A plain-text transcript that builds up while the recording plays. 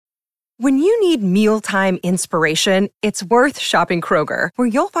When you need mealtime inspiration, it's worth shopping Kroger, where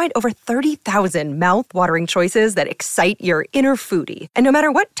you'll find over 30,000 mouth-watering choices that excite your inner foodie. And no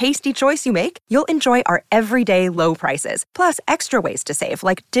matter what tasty choice you make, you'll enjoy our everyday low prices, plus extra ways to save,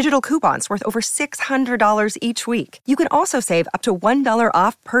 like digital coupons worth over $600 each week. You can also save up to $1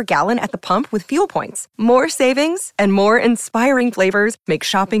 off per gallon at the pump with fuel points. More savings and more inspiring flavors make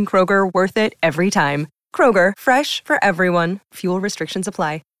shopping Kroger worth it every time. Kroger, fresh for everyone. Fuel restrictions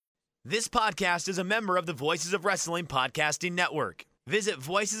apply. This podcast is a member of the Voices of Wrestling Podcasting Network. Visit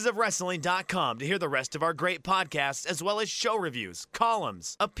voicesofwrestling.com to hear the rest of our great podcasts, as well as show reviews,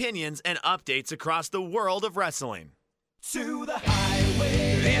 columns, opinions, and updates across the world of wrestling. To the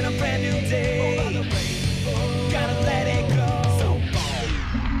highway in a brand new day. Gotta let it go.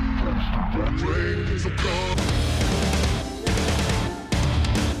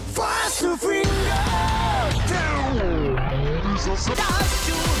 Faster finger down. Stars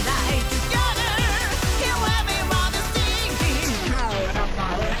tonight together. Here everyone is singing.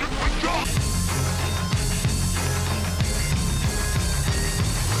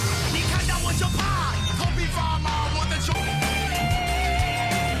 Ni看到我就怕，头皮发麻，我的手。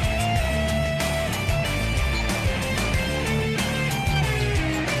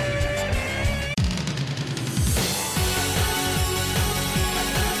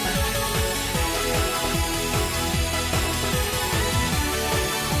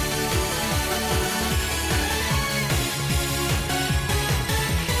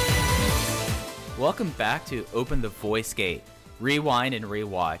Welcome back to Open the Voice Gate, Rewind and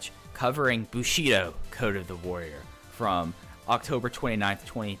Rewatch, covering Bushido, Code of the Warrior, from October 29th,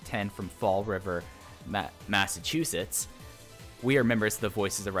 2010 from Fall River, Massachusetts. We are members of the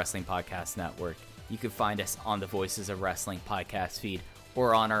Voices of Wrestling Podcast Network. You can find us on the Voices of Wrestling podcast feed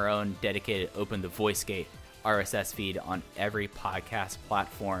or on our own dedicated Open the Voice Gate RSS feed on every podcast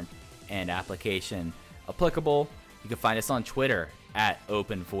platform and application applicable. You can find us on Twitter at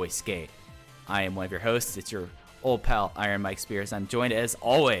Open Voice Gate. I am one of your hosts. It's your old pal, Iron Mike Spears. I'm joined, as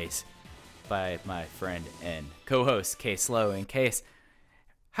always, by my friend and co-host, Case Lowe. And Case,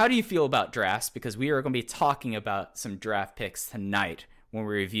 how do you feel about drafts? Because we are going to be talking about some draft picks tonight when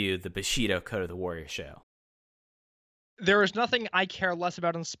we review the Bushido Code of the Warrior show. There is nothing I care less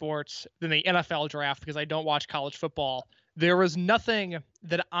about in sports than the NFL draft because I don't watch college football. There is nothing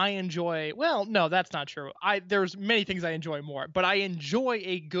that I enjoy. Well, no, that's not true. There's many things I enjoy more, but I enjoy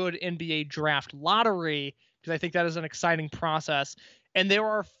a good NBA draft lottery because I think that is an exciting process. And there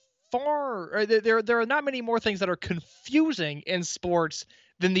are there are not many more things that are confusing in sports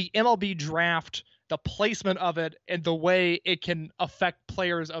than the MLB draft, the placement of it, and the way it can affect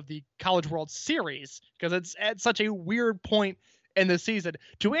players of the College World Series, because it's at such a weird point in the season.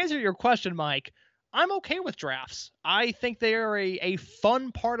 To answer your question, Mike, I'm okay with drafts. I think they are a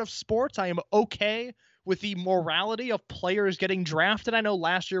fun part of sports. I am okay with the morality of players getting drafted. I know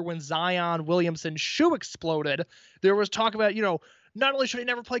last year when Zion Williamson's shoe exploded, there was talk about, not only should he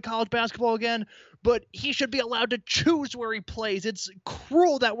never play college basketball again, but he should be allowed to choose where he plays. It's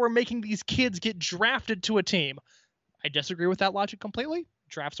cruel that we're making these kids get drafted to a team. I disagree with that logic completely.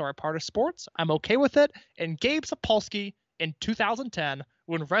 Drafts are a part of sports. I'm okay with it. And Gabe Sapolsky in 2010,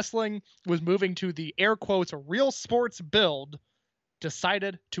 when wrestling was moving to the air quotes real sports build,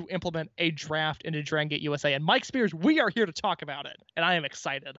 decided to implement a draft into Dragon Gate USA. And Mike Spears, we are here to talk about it, and I am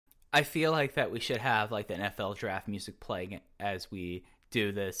excited. I feel like that we should have like the NFL draft music playing as we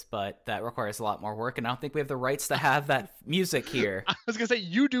do this, but that requires a lot more work, and I don't think we have the rights to have that music here. I was going to say,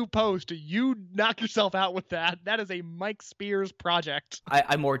 you do post. You knock yourself out with that. That is a Mike Spears project.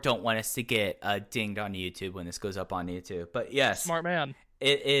 I more don't want us to get dinged on YouTube when this goes up on YouTube. But yes. Smart man.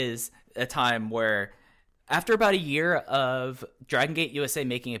 It is a time where, after about a year of Dragon Gate USA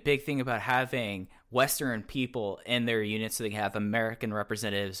making a big thing about having Western people in their units so they can have American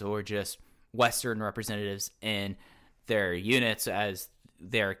representatives or just Western representatives in their units as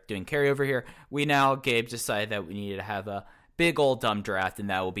they're doing carryover here, Gabe decided that we needed to have a big old dumb draft, and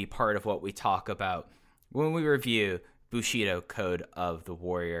that will be part of what we talk about when we review Bushido Code of the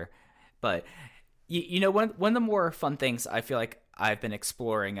Warrior. But, one of the more fun things I feel like I've been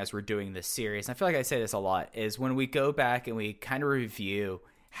exploring as we're doing this series, and I feel like I say this a lot, is when we go back and we kind of review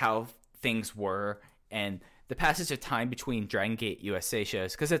how things were and the passage of time between Dragon Gate USA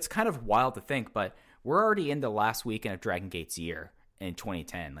shows, because it's kind of wild to think, but we're already in the last weekend of Dragon Gate's year in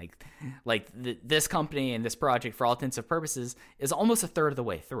 2010. This company and this project, for all intents and purposes, is almost a third of the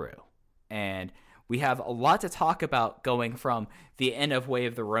way through. And we have a lot to talk about going from the end of Way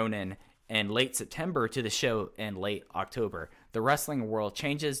of the Ronin in late September to the show in late October. The wrestling world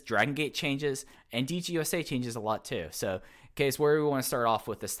changes, Dragon Gate changes, and DGUSA changes a lot too. So, Case, where do we want to start off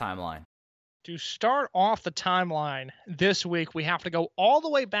with this timeline? To start off the timeline this week, we have to go all the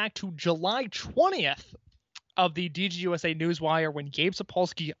way back to July 20th of the DGUSA Newswire when Gabe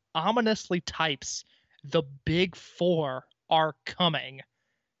Sapolsky ominously types, "The Big Four are coming."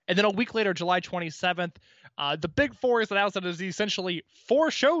 And then a week later, July 27th, the Big Four is announced that it is essentially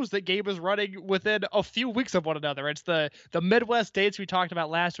 4 shows that Gabe is running within a few weeks of one another. It's the Midwest dates we talked about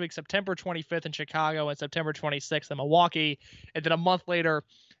last week, September 25th in Chicago and September 26th in Milwaukee. And then a month later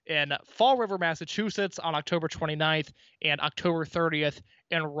in Fall River, Massachusetts on October 29th and October 30th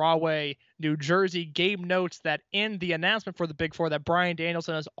in Rahway, New Jersey. Gabe notes that in the announcement for the Big Four that Bryan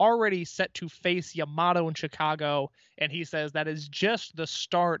Danielson is already set to face Yamato in Chicago, and he says that is just the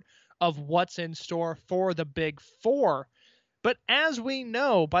start of what's in store for the Big Four. But as we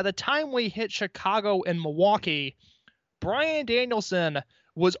know, by the time we hit Chicago and Milwaukee, Bryan Danielson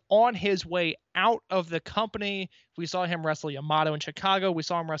was on his way out of the company. We saw him wrestle Yamato in Chicago. We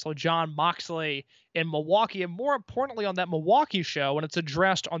saw him wrestle Jon Moxley in Milwaukee. And more importantly, on that Milwaukee show, and it's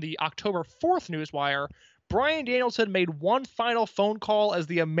addressed on the October 4th Newswire, Bryan Danielson made one final phone call as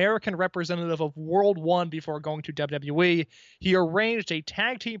the American representative of World One before going to WWE. He arranged a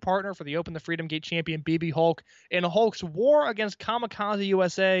tag team partner for the Open the Freedom Gate champion BB Hulk. In Hulk's war against Kamikaze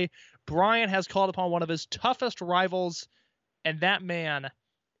USA, Bryan has called upon one of his toughest rivals, and that man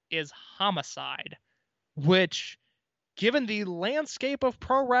is Homicide, which, given the landscape of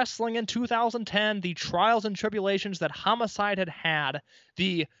pro wrestling in 2010, the trials and tribulations that Homicide had,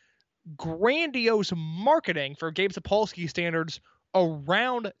 the grandiose marketing for Gabe Sapolsky standards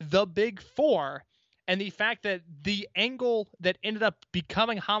around the Big Four, and the fact that the angle that ended up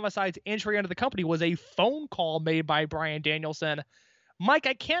becoming Homicide's entry into the company was a phone call made by Bryan Danielson. Mike,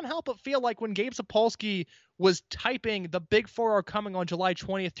 I can't help but feel like when Gabe Sapolsky was typing "The Big Four are coming" on July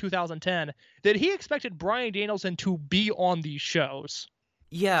 20th, 2010, that he expected Bryan Danielson to be on these shows.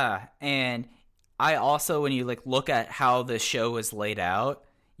 Yeah, and I also, when you look at how the show was laid out,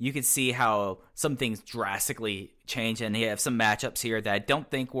 you could see how some things drastically changed, and he have some matchups here that I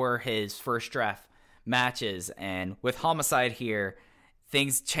don't think were his first draft matches. And with Homicide here,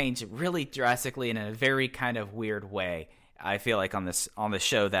 things change really drastically in a very kind of weird way. I feel like on the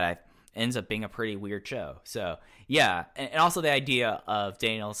show that ends up being a pretty weird show. So yeah, and also the idea of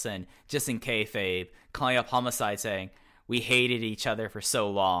Danielson, just in kayfabe, calling up Homicide saying, "We hated each other for so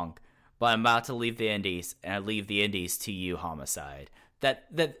long, but I'm about to leave the Indies, and I leave the Indies to you, Homicide."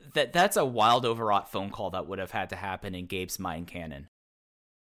 That's a wild, overwrought phone call that would have had to happen in Gabe's mind canon.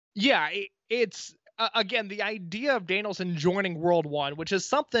 Yeah, it's again the idea of Danielson joining World One, which is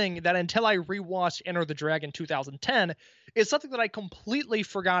something that until I rewatched Enter the Dragon 2010, is something that I completely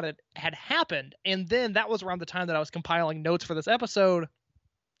forgot it had happened. And then that was around the time that I was compiling notes for this episode.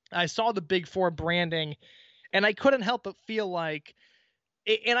 I saw the Big Four branding, and I couldn't help but feel like,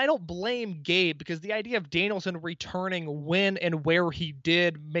 and I don't blame Gabe, because the idea of Danielson returning when and where he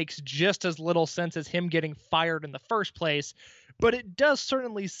did makes just as little sense as him getting fired in the first place. But it does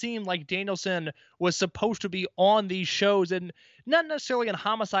certainly seem like Danielson was supposed to be on these shows, and not necessarily in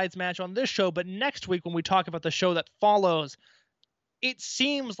Homicide's match on this show, but next week when we talk about the show that follows, it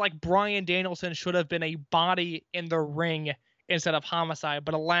seems like Bryan Danielson should have been a body in the ring instead of Homicide.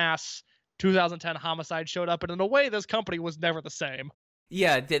 But alas, 2010 Homicide showed up, and in a way, this company was never the same.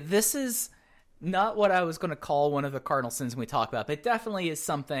 Yeah, this is not what I was going to call one of the cardinal sins when we talk about, but it definitely is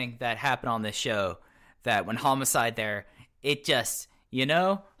something that happened on this show, that when Homicide there, it just,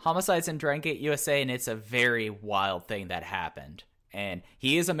 Homicide's in Dragon Gate USA, and it's a very wild thing that happened. And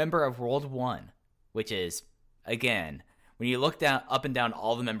he is a member of World One, which is, again, when you look up and down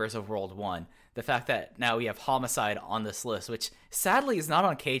all the members of World One, the fact that now we have Homicide on this list, which sadly is not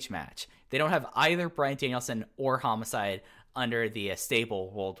on Cage Match. They don't have either Bryan Danielson or Homicide under the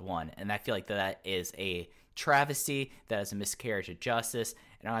stable World One, and I feel like that is a travesty, that is a miscarriage of justice,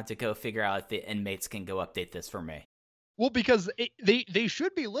 and I have to go figure out if the inmates can go update this for me. Well, because they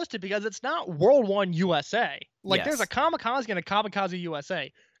should be listed, because it's not World One USA. Yes. There's a Kamikaze and a Kamikaze USA.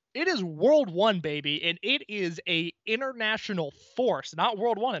 It is World One, baby, and it is a international force. Not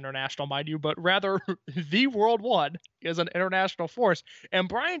World One International, mind you, but rather the World One is an international force. And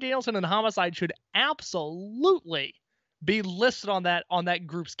Bryan Danielson and Homicide should absolutely be listed on that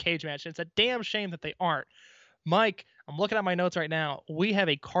group's Cage Match. It's a damn shame that they aren't. Mike, I'm looking at my notes right now. We have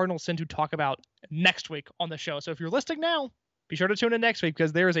a cardinal sin to talk about next week on the show. So if you're listening now, be sure to tune in next week,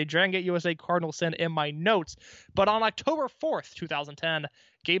 because there is a Dragon Gate USA cardinal sin in my notes. But on October 4th, 2010,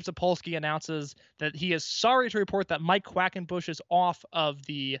 Gabe Sapolsky announces that he is sorry to report that Mike Quackenbush is off of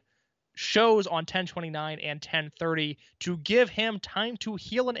the shows on 10/29 and 10/30 to give him time to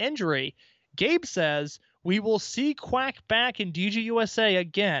heal an injury. Gabe says, "We will see Quack back in DGUSA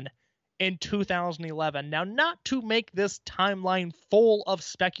again in 2011. Now, not to make this timeline full of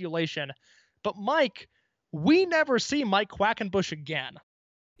speculation, but Mike, we never see Mike Quackenbush again.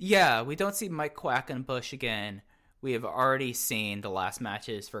 Yeah, we don't see Mike Quackenbush again. We have already seen the last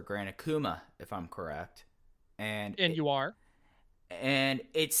matches for Grant Akuma, if I'm correct. And you are. And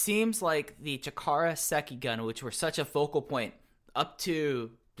it seems like the Chikara Sekigun, which were such a focal point up to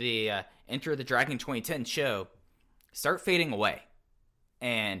the Enter the Dragon 2010 show, start fading away.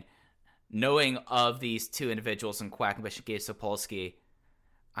 And knowing of these two individuals in Quackenbush and Gabe Sapolsky,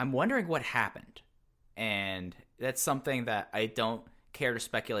 I'm wondering what happened. And that's something that I don't care to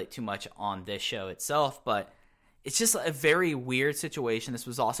speculate too much on this show itself, but it's just a very weird situation. This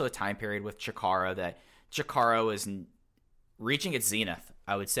was also a time period with Chikara that Chikara was reaching its zenith,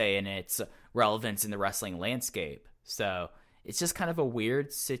 I would say, in its relevance in the wrestling landscape. So it's just kind of a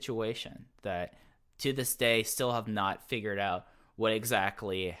weird situation that to this day still have not figured out what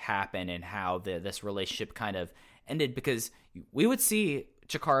exactly happened and how this relationship kind of ended, because we would see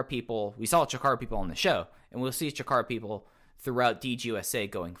Chikara people, we saw Chikara people on the show, and we'll see Chikara people throughout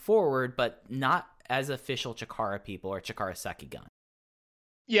DGUSA going forward, but not as official Chikara people or Chikara Sekigun.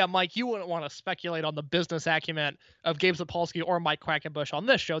 Yeah, Mike, you wouldn't want to speculate on the business acumen of Gabe Sapolsky or Mike Quackenbush on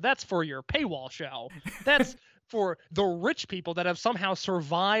this show. That's for your paywall show. That's for the rich people that have somehow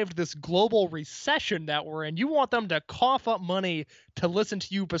survived this global recession that we're in. You want them to cough up money to listen to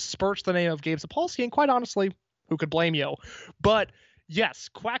you besmirch the name of Gabe Sapolsky, and quite honestly, who could blame you? But yes,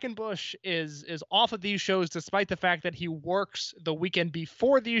 Quackenbush is off of these shows despite the fact that he works the weekend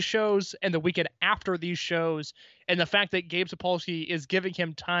before these shows and the weekend after these shows, and the fact that Gabe Sapolsky is giving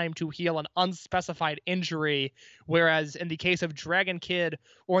him time to heal an unspecified injury, whereas in the case of Dragon Kid,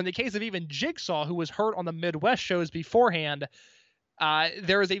 or in the case of even Jigsaw, who was hurt on the Midwest shows beforehand,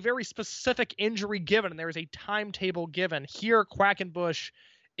 there is a very specific injury given, and there is a timetable given. Here, Quackenbush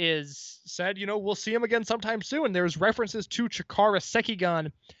is said, we'll see him again sometime soon. There's references to Chikara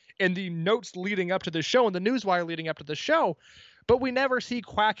Sekigun in the notes leading up to the show and the newswire leading up to the show, but we never see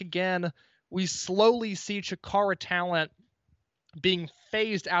Quack again. We slowly see Chikara talent being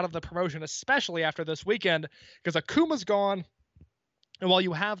phased out of the promotion, especially after this weekend, because Akuma's gone, and while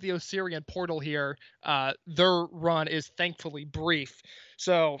you have the Osirian portal here, their run is thankfully brief.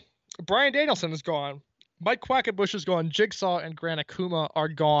 So Bryan Danielson is gone. Mike Quackenbush is gone, Jigsaw and Grant Akuma are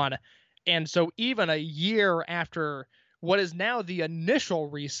gone. And so even a year after what is now the initial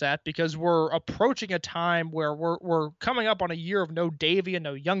reset, because we're approaching a time where we're coming up on a year of no Davey and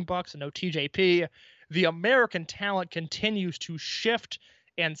no Young Bucks and no TJP, the American talent continues to shift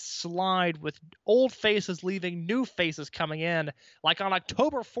and slide, with old faces leaving, new faces coming in. Like on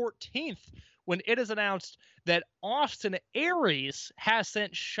October 14th, when it is announced that Austin Aries has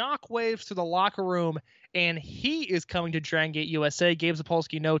sent shockwaves to the locker room and he is coming to Dragon Gate USA. Gabe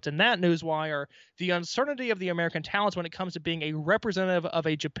Sapolsky notes in that newswire, the uncertainty of the American talents when it comes to being a representative of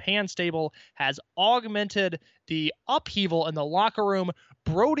a Japan stable has augmented the upheaval in the locker room.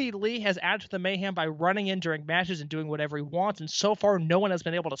 Brody Lee has added to the mayhem by running in during matches and doing whatever he wants, and so far no one has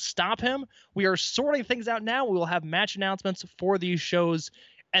been able to stop him. We are sorting things out now. We will have match announcements for these shows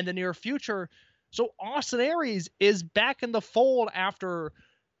in the near future. So Austin Aries is back in the fold after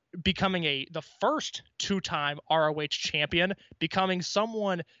becoming the first two-time ROH champion, becoming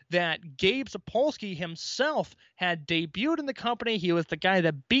someone that Gabe Sapolsky himself had debuted in the company. He was the guy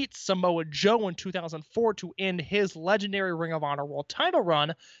that beat Samoa Joe in 2004 to end his legendary Ring of Honor World title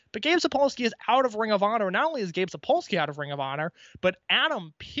run. But Gabe Sapolsky is out of Ring of Honor. Not only is Gabe Sapolsky out of Ring of Honor, but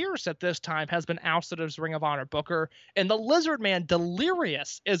Adam Pearce at this time has been ousted as Ring of Honor booker, and the Lizard Man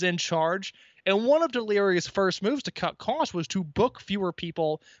Delirious is in charge. And one of Delirious' first moves to cut costs was to book fewer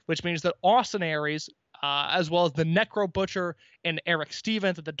people, which means that Austin Aries, as well as the Necro Butcher and Eric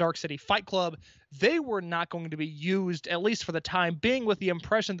Stevens at the Dark City Fight Club, they were not going to be used, at least for the time being, with the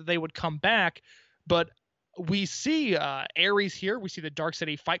impression that they would come back. But we see Aries here. We see the Dark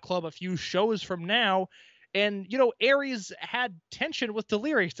City Fight Club a few shows from now. And, Aries had tension with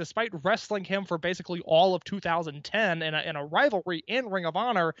Delirious despite wrestling him for basically all of 2010 in a rivalry in Ring of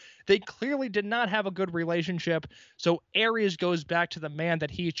Honor. They clearly did not have a good relationship. So Aries goes back to the man that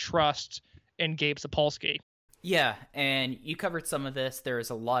he trusts in Gabe Sapolsky. Yeah, and you covered some of this. There's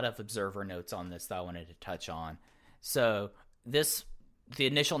a lot of observer notes on this that I wanted to touch on. So the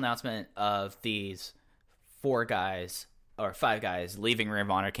initial announcement of these 5 guys leaving Ring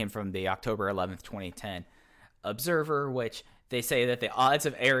of Honor came from the October 11th, 2010 Observer, which they say that the odds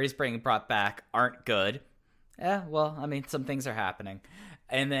of Aries being brought back aren't good. Some things are happening.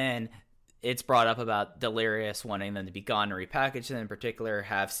 And then it's brought up about Delirious wanting them to be gone and repackaged, and in particular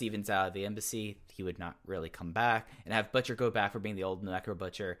have Stevens out of the embassy. He would not really come back, and have Butcher go back for being the old Necro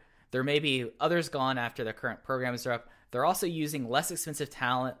Butcher. There may be others gone after their current programs are up. They're also using less expensive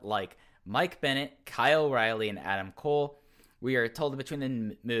talent like Mike Bennett, Kyle O'Reilly, and Adam Cole. We are told that between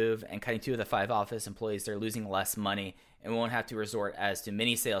the move and cutting 2 of the 5 office employees, they're losing less money and won't have to resort as to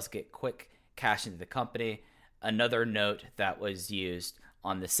mini sales to get quick cash into the company. Another note that was used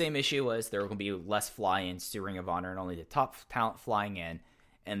on the same issue was there were going to be less fly-ins to Ring of Honor and only the top talent flying in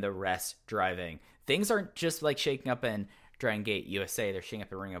and the rest driving. Things aren't just like shaking up in Dragon Gate USA, they're shaking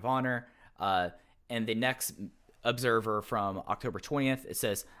up in Ring of Honor. And the next observer from October 20th, it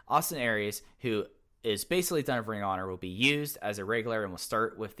says Austin Aries, who is basically done with Ring of Honor, will be used as a regular and will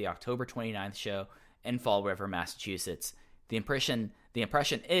start with the October 29th show in Fall River, Massachusetts. The impression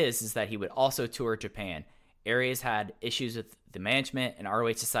is that he would also tour Japan. Aries had issues with the management, and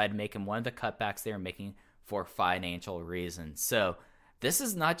ROH decided to make him one of the cutbacks they were making for financial reasons. So this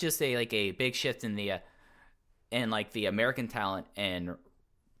is not just a big shift in the American talent and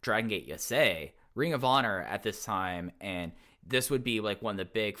Dragon Gate USA. Ring of Honor at this time, and this would be like one of the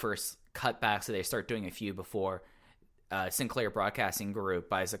big first cutbacks that they start doing a few before Sinclair Broadcasting Group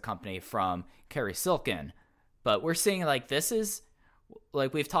buys a company from Kerry Silkin. But we're seeing this is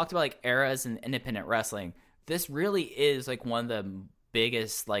we've talked about eras in independent wrestling. This really is one of the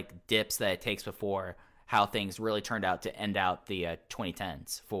biggest dips that it takes before how things really turned out to end out the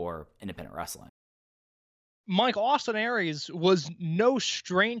 2010s for independent wrestling. Mike, Austin Aries was no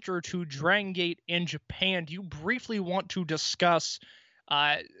stranger to Dragon Gate in Japan. Do you briefly want to discuss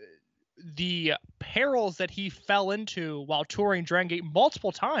the perils that he fell into while touring Dragon Gate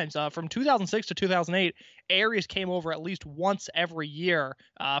multiple times? From 2006 to 2008, Aries came over at least once every year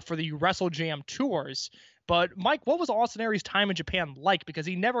for the Wrestle Jam tours. But Mike, what was Austin Aries' time in Japan like? Because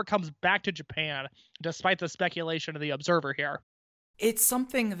he never comes back to Japan, despite the speculation of the Observer here. It's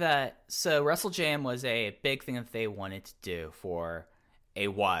something so Wrestle Jam was a big thing that they wanted to do for a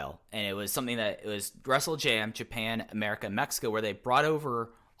while. And it was something that it was Wrestle Jam, Japan, America, Mexico, where they brought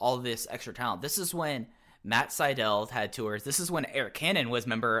over all this extra talent. This is when Matt Sydal had tours. This is when Eric Cannon was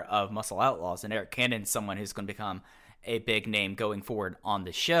member of Muscle Outlaws. And Eric Cannon's someone who's going to become a big name going forward on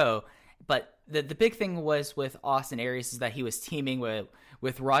the show. But the big thing was with Austin Aries is that he was teaming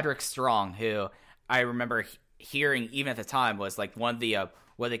with Roderick Strong, who I remember hearing even at the time was one of the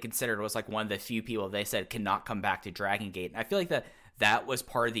what they considered was one of the few people they said cannot come back to Dragon Gate. And I feel like that was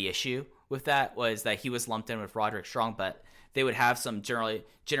part of the issue with that, was that he was lumped in with Roderick Strong, but they would have some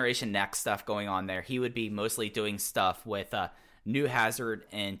Generation Next stuff going on there. He would be mostly doing stuff with New Hazard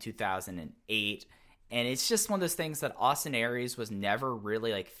in 2008. And it's just one of those things that Austin Aries was never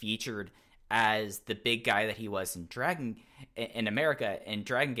really featured as the big guy that he was in America in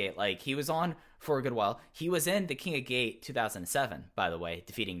Dragon Gate. He was on for a good while. He was in the King of Gate 2007, by the way,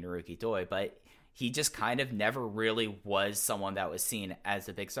 defeating Naruki Doi, but he just kind of never really was someone that was seen as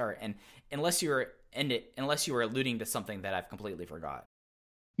a big star. And unless you were alluding to something that I've completely forgot.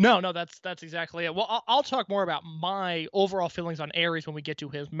 No, that's exactly it. Well, I'll talk more about my overall feelings on Aries when we get to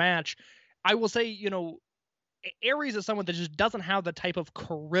his match. I will say, Aries is someone that just doesn't have the type of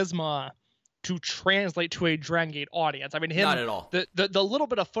charisma to translate to a Dragon Gate audience. I mean, not at all. The little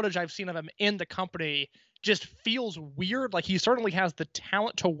bit of footage I've seen of him in the company just feels weird. He certainly has the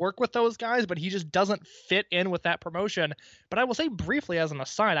talent to work with those guys, but he just doesn't fit in with that promotion. But I will say briefly as an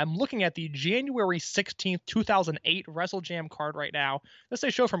aside, I'm looking at the January 16th, 2008 Wrestle Jam card right now. This is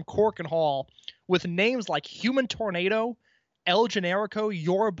a show from Cork and Hall with names like Human Tornado, El Generico,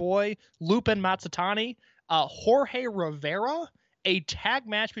 Your Boy, Lupin Matsutani, Jorge Rivera, a tag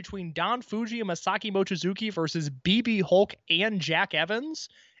match between Don Fuji and Masaki Mochizuki versus BB Hulk and Jack Evans,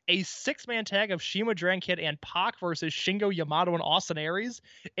 a 6-man tag of Shima Dragon Kid and Pac versus Shingo Yamato and Austin Aries,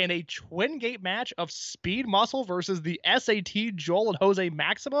 and a twin gate match of Speed Muscle versus the SAT Joel and Jose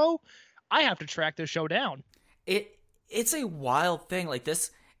Maximo. I have to track this show down. It's a wild thing.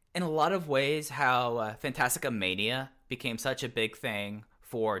 This, in a lot of ways, how Fantastica Mania became such a big thing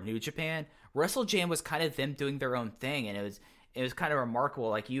for New Japan. Wrestle Jam was kind of them doing their own thing, and it was kind of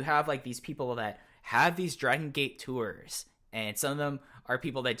remarkable. You have these people that have these Dragon Gate tours, and some of them are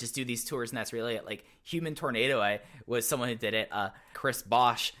people that just do these tours, and that's really it. Human Tornado was someone who did it. Chris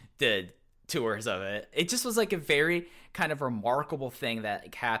Bosch did tours of it. It just was a very kind of remarkable thing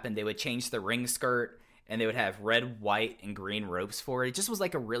that happened. They would change the ring skirt, and they would have red, white, and green ropes for it. It just was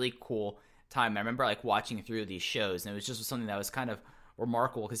a really cool time. I remember watching through these shows, and it was just something that was kind of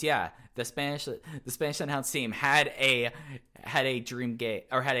remarkable because the Spanish Announce team had a Dream Gate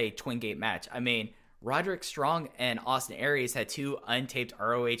or had a Twin Gate match. I mean, Roderick Strong and Austin Aries had 2 untaped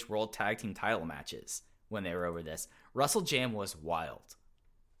ROH World Tag Team title matches when they were over this. Wrestle Jam was wild.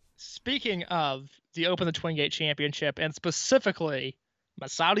 Speaking of the Open the Twin Gate Championship, and specifically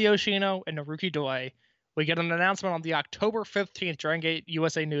Masato Yoshino and Naruki Doi. We get an announcement on the October 15th Dragon Gate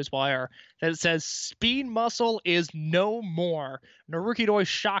USA Newswire that says Speed Muscle is no more. Naruki Doi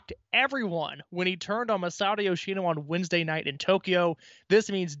shocked everyone when he turned on Masato Yoshino on Wednesday night in Tokyo.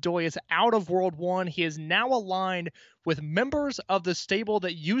 This means Doi is out of World 1. He is now aligned with members of the stable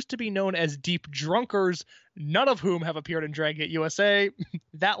that used to be known as Deep Drunkers, none of whom have appeared in Dragon Gate USA.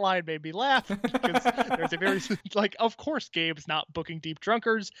 That line made me laugh because there's a very, of course Gabe's not booking Deep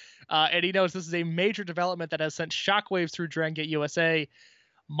Drunkers, and he knows this is a major development that has sent shockwaves through Dragon Gate USA.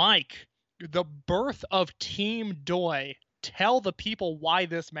 Mike, the birth of Team Doi. Tell the people why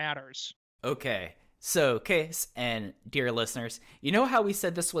this matters. Okay. So, Case and dear listeners, you know how we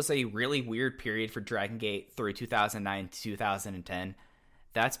said this was a really weird period for Dragon Gate through 2009 to 2010?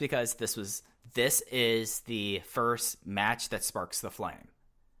 That's because this is the first match that sparks the flame.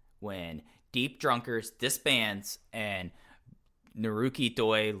 When Deep Drunkers disbands and Naruki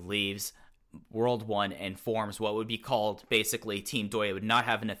Doi leaves World 1 and forms what would be called basically Team Doi. It would not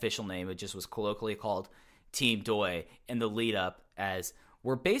have an official name. It just was colloquially called Team Doi in the lead up, as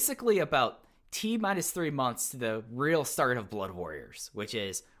we're basically about T-minus 3 months to the real start of Blood Warriors, which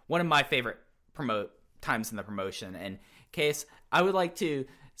is one of my favorite times in the promotion. And Case, I would like to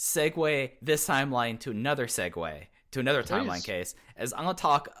segue this timeline to another segue, to another timeline, Case, as I'm going to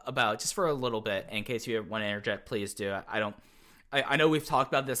talk about, just for a little bit, in case you want to interject, please do. I know we've talked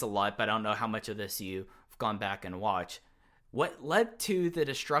about this a lot, but I don't know how much of this you've gone back and watched. What led to the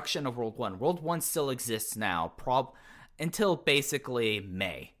destruction of World 1? World 1 still exists now, until basically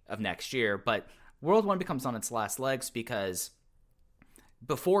May of next year, but World 1 becomes on its last legs because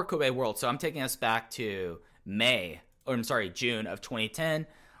before Kobe World, so I'm taking us back to June of 2010,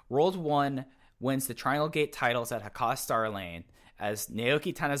 World 1 wins the Triangle Gate titles at Hakata Star Lane as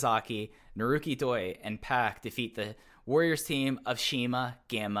Naoki Tanizaki, Naruki Doi, and Pac defeat the Warriors team of Shima,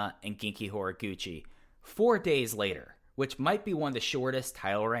 Gamma, and Genki Horiguchi. 4 days later, which might be one of the shortest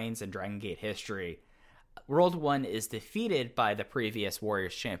title reigns in Dragon Gate history, World 1 is defeated by the previous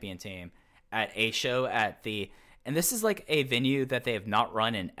Warriors champion team at a show and this is like a venue that they have not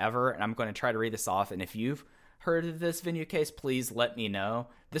run in ever, and I'm going to try to read this off, and if you've heard of this venue, Case, please let me know.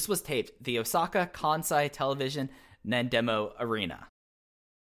 This was taped, the Osaka Kansai Television Nandemo Arena.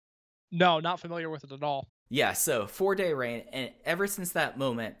 No, not familiar with it at all. Yeah, so 4-day reign, and ever since that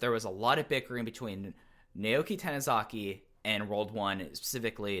moment, there was a lot of bickering between Naoki Tanizaki and World 1,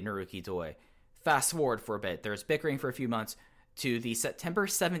 specifically Naruki Doi. Fast forward for a bit, there's bickering for a few months to the September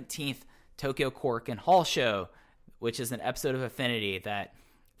 17th Tokyo Korakuen Hall show, which is an episode of Affinity, that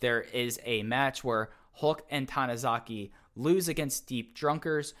there is a match where Hulk and Tanizaki lose against Deep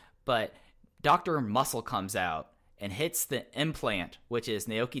Drunkers, but Dr. Muscle comes out and hits the implant, which is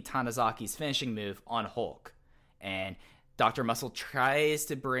Naoki Tanizaki's finishing move, on Hulk. And Dr. Muscle tries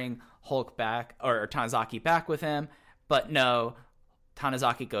to bring Hulk back, or Tanizaki back with him, but no,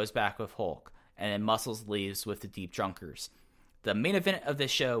 Tanizaki goes back with Hulk, and then Muscles leaves with the Deep Drunkers. The main event of this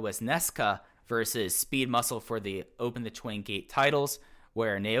show was Nesca versus Speed Muscle for the Open the Twin Gate titles,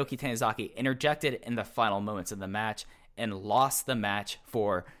 where Naoki Tanizaki interjected in the final moments of the match and lost the match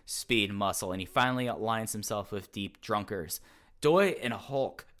for Speed Muscle, and he finally aligns himself with Deep Drunkers. Doi and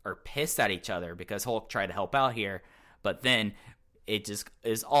Hulk are pissed at each other because Hulk tried to help out here, but then it just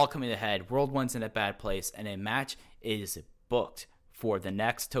is all coming to a head. World 1's in a bad place, and a match is booked for the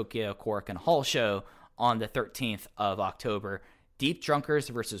next Tokyo Korakuen Hall show on the 13th of October. Deep Drunkers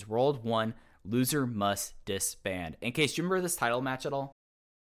versus World 1. Loser must disband. In case, do you remember this title match at all?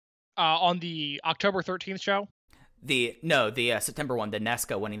 On the October 13th show? The September one, the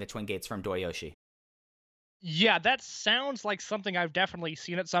Nesca winning the Twin Gates from Doyoshi. Yeah, that sounds like something I've definitely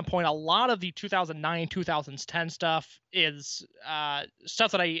seen at some point. A lot of the 2009, 2010 stuff is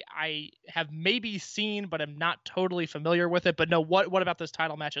stuff that I have maybe seen, but I'm not totally familiar with it. But no, what about this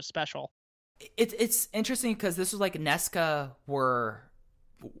title match is special? It's interesting because this was like Nesca were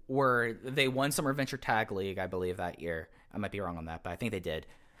they won Summer Adventure Tag League, I believe, that year. I might be wrong on that, but I think they did.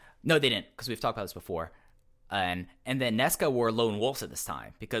 No, they didn't, because we've talked about this before. And then Nesca were Lone Wolves at this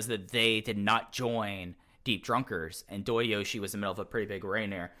time because they did not join Deep Drunkers, and Doyoshi was in the middle of a pretty big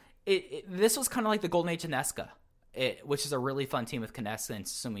reign there. This was kind of like the Golden Age of Nesca, which is a really fun team with Kanessa and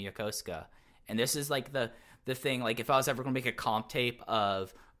Susumu Yokosuka. And this is like the thing, like if I was ever going to make a comp tape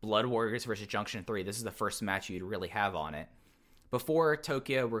of Blood Warriors versus Junction 3, this is the first match you'd really have on it. Before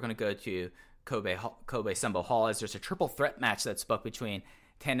Tokyo, we're going to go to Kobe Senbo Hall, as there's a triple threat match that's booked between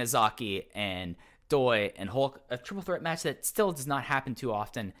Tanizaki and Doi and Hulk, a triple threat match that still does not happen too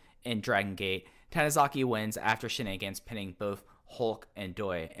often in Dragon Gate. Tanizaki wins after shenanigans, pinning both Hulk and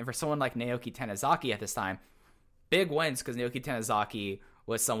Doi. And for someone like Naoki Tanizaki at this time, big wins because Naoki Tanizaki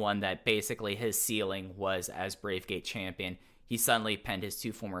was someone that basically his ceiling was as Bravegate champion. He suddenly pinned his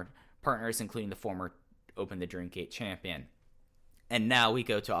two former partners, including the former Open the Dream Gate champion. And now we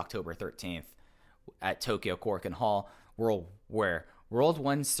go to October 13th at Tokyo Korakuen Hall, where World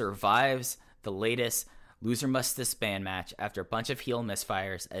 1 survives the latest Loser Must Disband match after a bunch of heel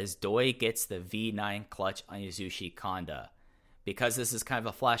misfires as Doi gets the V9 clutch on Yasushi Kanda. Because this is kind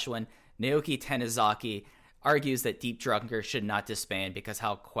of a flash one, Naoki Tanizaki argues that Deep Drunkers should not disband because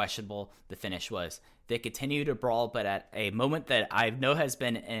how questionable the finish was. They continue to brawl, but at a moment that I know has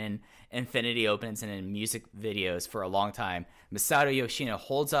been in Infinity Opens and in music videos for a long time, Masato Yoshino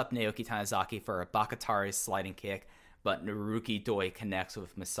holds up Naoki Tanizaki for a Bakatari sliding kick, but Naruki Doi connects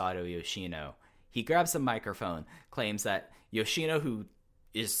with Masato Yoshino. He grabs the microphone, claims that Yoshino, who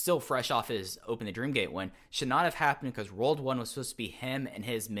is still fresh off his Open the Dream Gate win, should not have happened because World 1 was supposed to be him and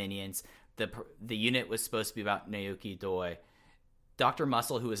his minions. The unit was supposed to be about Naoki Doi. Dr.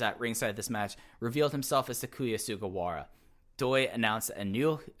 Muscle, who was at ringside this match, revealed himself as Takuya Sugawara. Doi announced a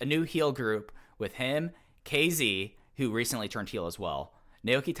new heel group with him, KZ, who recently turned heel as well,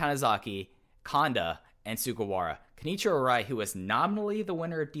 Naoki Tanizaki, Kanda, and Sugawara. Kenichiro Arai, who was nominally the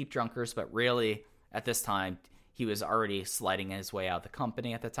winner of Deep Drunkers, but really, at this time, he was already sliding his way out of the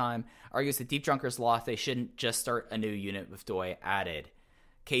company at the time, argues that Deep Drunkers lost, they shouldn't just start a new unit with Doi added.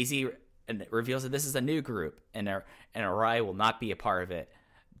 KZ reveals that this is a new group, and Arai will not be a part of it.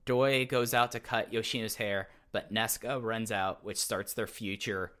 Doi goes out to cut Yoshino's hair, but Nesca runs out, which starts their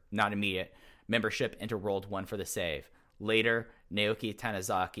future, not immediate, membership into World 1 for the save. Later, Naoki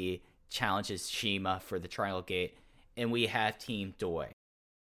Tanizaki challenges Shima for the Triangle Gate, and we have Team Doi.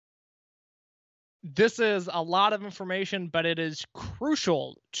 This is a lot of information, but it is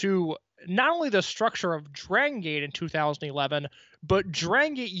crucial to not only the structure of Dragon Gate in 2011, but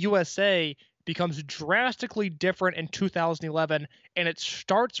Dragon Gate USA becomes drastically different in 2011, and it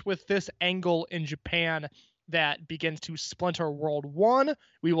starts with this angle in Japan that begins to splinter World 1.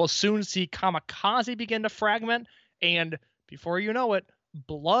 We will soon see Kamikaze begin to fragment, and before you know it,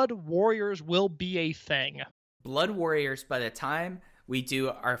 Blood Warriors will be a thing. Blood Warriors, by the time we do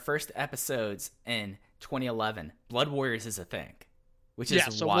our first episodes in 2011, Blood Warriors is a thing, which is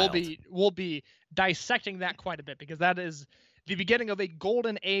so wild. we'll be dissecting that quite a bit, because that is the beginning of a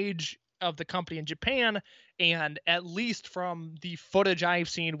golden age of the company in Japan, and at least from the footage I've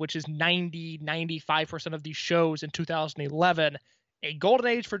seen, which is 95% of these shows in 2011, a golden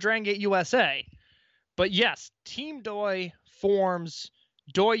age for Dragon Gate USA. But yes, Team Doi forms.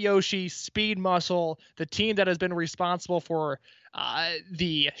 Doi Yoshi, Speed Muscle, the team that has been responsible for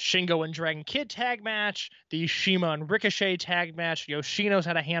the Shingo and Dragon Kid tag match, the Shima and Ricochet tag match. Yoshino's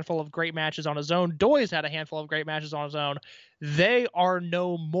had a handful of great matches on his own. Doi's had a handful of great matches on his own. They are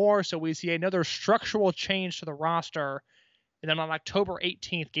no more, so we see another structural change to the roster. And then on October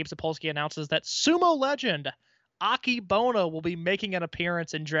 18th, Gabe Sapolsky announces that sumo legend Aki Bono will be making an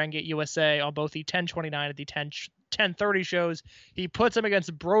appearance in Dragon Gate USA on both the 1029 and the 1030 shows. He puts him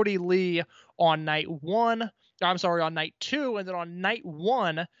against Brody Lee on night 2, and then on night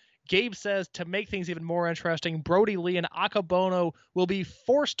 1, Gabe says to make things even more interesting, Brody Lee and Akabono will be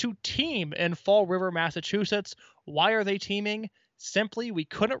forced to team in Fall River, Massachusetts. Why are they teaming? Simply, we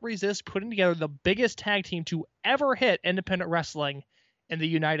couldn't resist putting together the biggest tag team to ever hit independent wrestling in the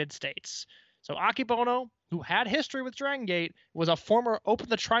United States. So Akibono, who had history with Dragon Gate, was a former Open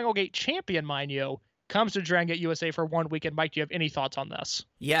the Triangle Gate champion, mind you, comes to Dragon Gate USA for 1 weekend. Mike, do you have any thoughts on this?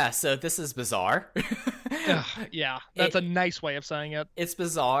 Yeah, so this is bizarre. Yeah, that's a nice way of saying it. It's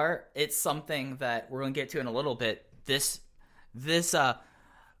bizarre. It's something that we're going to get to in a little bit. This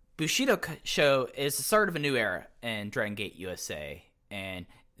Bushido show is the start of a new era in Dragon Gate USA, and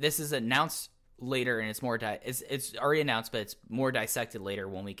this is announced later, and it's more it's already announced, but it's more dissected later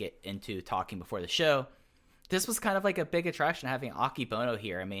when we get into talking before the show. This was kind of like a big attraction having Aki Bono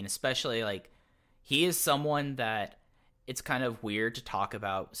here. I mean, especially like he is someone that it's kind of weird to talk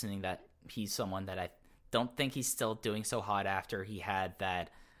about, saying that he's someone that I don't think he's still doing so hot after he had that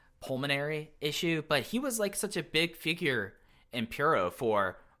pulmonary issue, but he was like such a big figure in Puro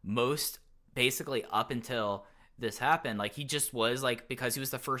for most, basically up until this happened. Like he just was like, because he was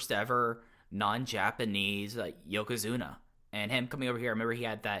the first ever non-Japanese Yokozuna, and him coming over here, I remember he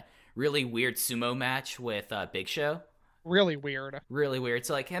had that really weird sumo match with Big Show. Really weird.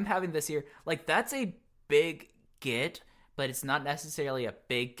 So like him having this here, like that's a big get, but it's not necessarily a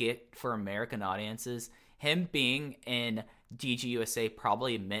big get for American audiences. Him being in DGUSA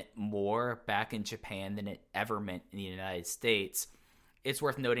probably meant more back in Japan than it ever meant in the United States. It's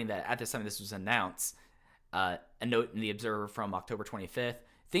worth noting that at this time this was announced, a note in the Observer from October 25th,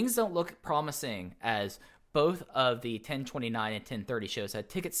 things don't look promising as both of the 1029 and 1030 shows had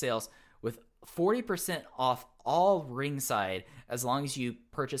ticket sales with 40% off all ringside as long as you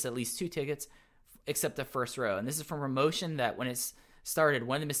purchase at least 2 tickets except the first row. And this is from a promotion that when it started,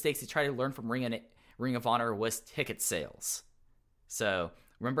 one of the mistakes they tried to learn from Ring of Honor was ticket sales. So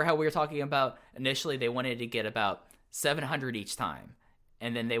remember how we were talking about initially they wanted to get about 700 each time,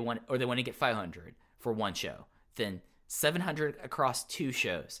 and then they want to get 500 for one show, then 700 across 2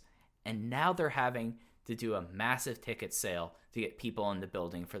 shows, and now they're having to do a massive ticket sale to get people in the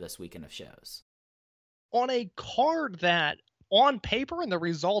building for this weekend of shows. On a card that, on paper, and the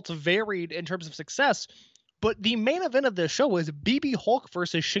results varied in terms of success, but the main event of this show was BB Hulk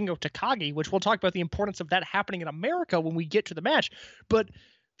versus Shingo Takagi, which we'll talk about the importance of that happening in America when we get to the match. But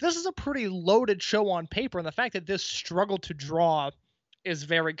this is a pretty loaded show on paper, and the fact that this struggled to draw is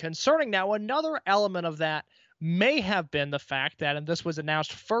very concerning. Now, another element of that may have been the fact that, and this was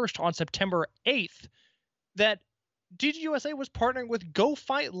announced first on September 8th, that DGUSA was partnering with Go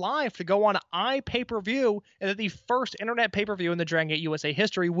Fight Live to go on iPay-per-view, and that the first internet pay-per-view in the Dragon Gate USA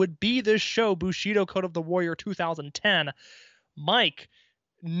history would be this show, Bushido Code of the Warrior 2010. Mike,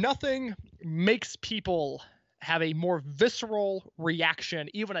 nothing makes people have a more visceral reaction,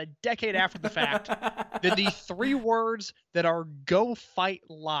 even a decade after the fact, than the 3 words that are Go Fight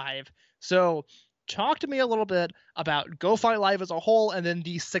Live. So talk to me a little bit about Go Fight Live as a whole, and then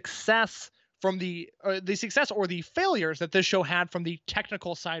the success from the success or the failures that this show had from the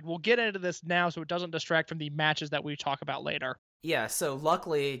technical side. We'll get into this now so it doesn't distract from the matches that we talk about later. Yeah, so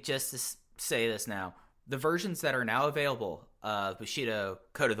luckily, just to say this now, the versions that are now available of Bushido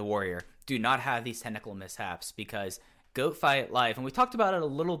Code of the Warrior do not have these technical mishaps, because Go Fight Live, and we talked about it a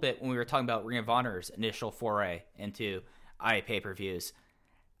little bit when we were talking about Ring of Honor's initial foray into iPay-per-views.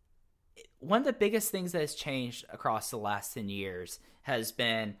 One of the biggest things that has changed across the last 10 years has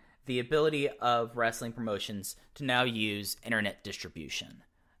been the ability of wrestling promotions to now use internet distribution.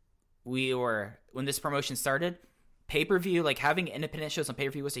 When this promotion started, pay-per-view, like having independent shows on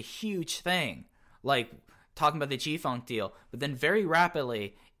pay-per-view was a huge thing. Like talking about the G-Funk deal, but then very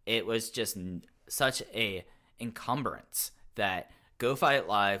rapidly, it was just such a encumbrance that Go Fight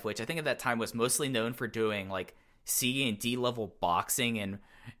Live, which I think at that time was mostly known for doing like C and D level boxing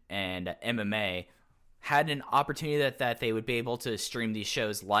and MMA, had an opportunity that they would be able to stream these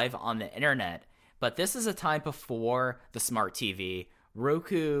shows live on the internet. But this is a time before the smart TV.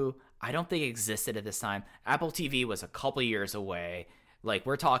 Roku, I don't think existed at this time. Apple TV was a couple years away. Like,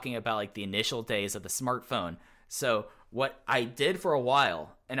 we're talking about like the initial days of the smartphone. So what I did for a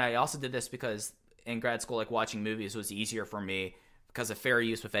while, and I also did this because in grad school, like watching movies was easier for me because of fair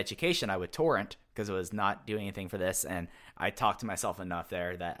use with education. I would torrent because it was not doing anything for this, and I talked to myself enough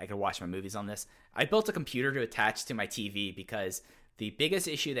there that I could watch my movies on this. I built a computer to attach to my TV because the biggest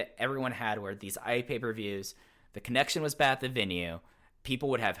issue that everyone had were these iPay-per-views. The connection was bad at the venue. People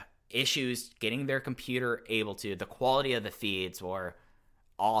would have issues getting their computer able to. The quality of the feeds were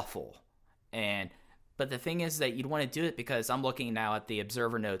awful. But the thing is that you'd want to do it because I'm looking now at the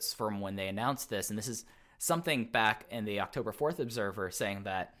Observer notes from when they announced this, and this is something back in the October 4th Observer saying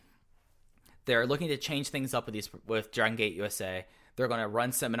that they're looking to change things up with Dragon Gate USA. They're going to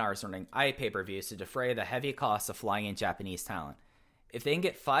run seminars running iPay-per-views to defray the heavy costs of flying in Japanese talent. If they can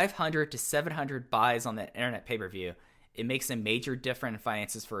get 500 to 700 buys on the internet pay-per-view, it makes a major difference in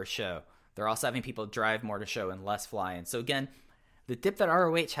finances for a show. They're also having people drive more to show and less fly-in. So again, the dip that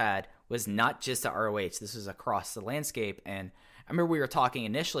ROH had was not just at ROH. This was across the landscape. And I remember we were talking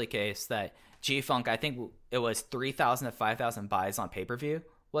initially, Case, that G-Funk, I think it was 3,000 to 5,000 buys on pay-per-view.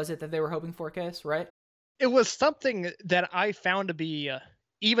 Was it that they were hoping for, Case, right? It was something that I found to be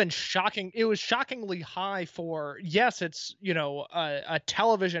even shocking. It was shockingly high for, yes, it's, a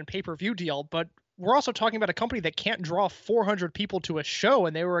television pay-per-view deal, but we're also talking about a company that can't draw 400 people to a show,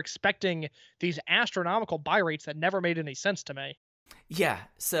 and they were expecting these astronomical buy rates that never made any sense to me. Yeah,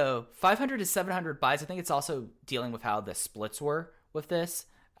 so 500 to 700 buys. I think it's also dealing with how the splits were with this.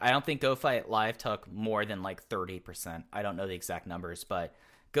 I don't think Go Fight Live took more than like 30%. I don't know the exact numbers, but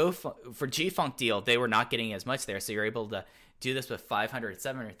for G-Funk deal, they were not getting as much there, so you're able to do this with 500 to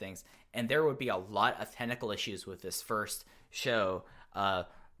 700 things, and there would be a lot of technical issues with this first show.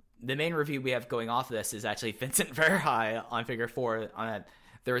 The main review we have going off of this is actually Vincent Verhey on Figure 4 on that.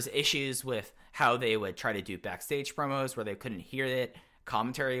 There was issues with how they would try to do backstage promos where they couldn't hear it.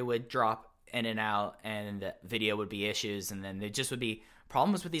 Commentary would drop in and out, and the video would be issues, and then there just would be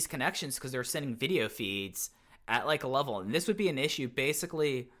problems with these connections because they're sending video feeds at like a level. And this would be an issue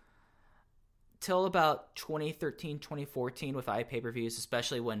basically till about 2013, 2014 with iPay-per-views,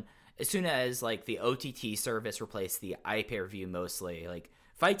 especially as soon as like the OTT service replaced the iPay-per-view mostly. Like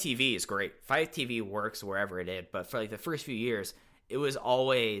Fight TV is great. Fight TV works wherever it is, but for like the first few years, it was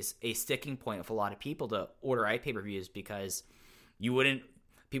always a sticking point with a lot of people to order iPay-per-views because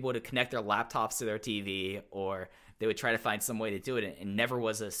people would connect their laptops to their TV, or they would try to find some way to do it, and it never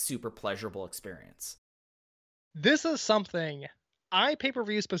was a super pleasurable experience. This is something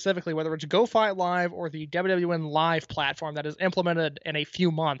iPay-per-view specifically, whether it's GoFight Live or the WWN Live platform that is implemented in a few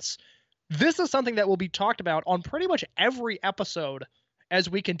months, this is something that will be talked about on pretty much every episode as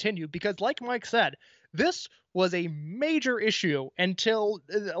we continue, because like Mike said, this was a major issue until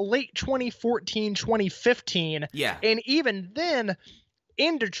late 2014, 2015. Yeah. And even then,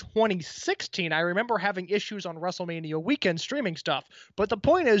 into 2016, I remember having issues on WrestleMania weekend streaming stuff. But the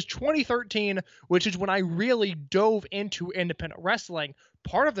point is, 2013, which is when I really dove into independent wrestling,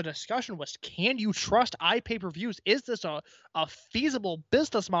 part of the discussion was, can you trust iPay-per-views? Is this a feasible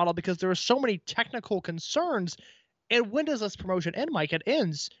business model? Because there are so many technical concerns. And when does this promotion end, Mike? It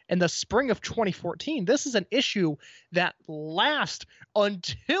ends in the spring of 2014. This is an issue that lasts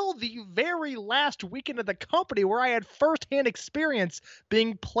until the very last weekend of the company, where I had firsthand experience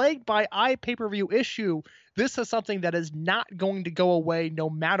being plagued by iPay-per-view issue. This is something that is not going to go away no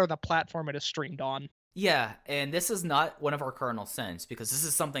matter the platform it is streamed on. Yeah, and this is not one of our cardinal sins, because this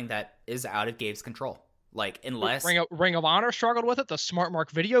is something that is out of Gabe's control. Like, unless Ring of Honor struggled with it, the Smart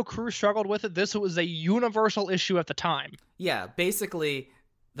Mark Video crew struggled with it. This was a universal issue at the time. Yeah, basically,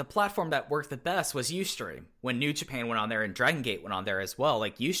 the platform that worked the best was Ustream. When New Japan went on there and Dragon Gate went on there as well,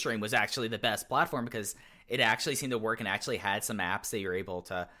 like, Ustream was actually the best platform because it actually seemed to work and actually had some apps that you're able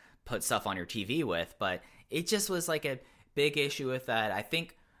to put stuff on your TV with. But it just was like a big issue with that. I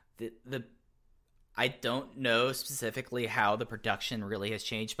think I don't know specifically how the production really has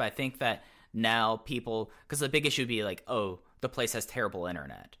changed, but I think that now people, because the big issue would be like, oh, the place has terrible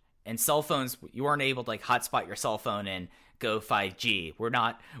internet. And cell phones, you weren't able to like hotspot your cell phone and go 5G. We're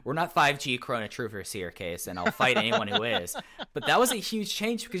not 5G Chrono Troopers here, Case, and I'll fight anyone who is. But that was a huge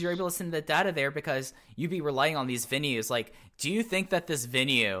change because you're able to send the data there because you'd be relying on these venues. Like, do you think that this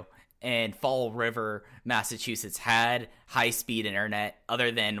venue in Fall River, Massachusetts had high-speed internet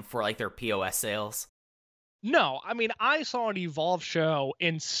other than for like their POS sales? No, I mean, I saw an Evolve show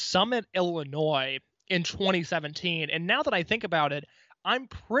in Summit, Illinois in 2017, and now that I think about it, I'm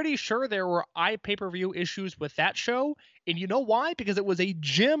pretty sure there were iPay-per-view issues with that show, and you know why? Because it was a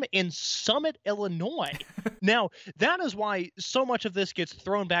gym in Summit, Illinois. Now, that is why so much of this gets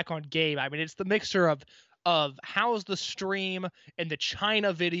thrown back on Gabe. I mean, it's the mixture of how's the stream and the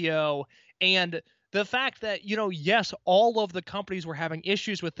China video, and the fact that, you know, yes, all of the companies were having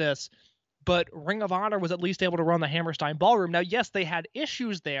issues with this, but Ring of Honor was at least able to run the Hammerstein Ballroom. Now, yes, they had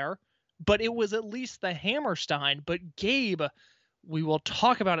issues there, but it was at least the Hammerstein. But Gabe, we will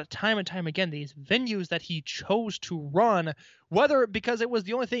talk about it time and time again, these venues that he chose to run, whether because it was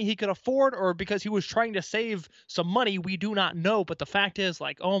the only thing he could afford or because he was trying to save some money, we do not know. But the fact is,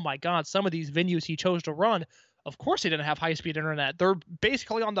 like, oh my God, some of these venues he chose to run, of course they didn't have high-speed internet. They're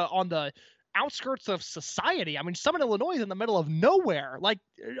basically on the outskirts of society. I mean, Summit, Illinois is in the middle of nowhere. Like,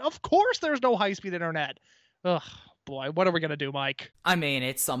 of course there's no high-speed internet. Ugh, boy, what are we going to do, Mike? I mean,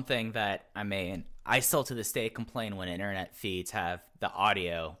 it's something that, I still to this day complain when internet feeds have the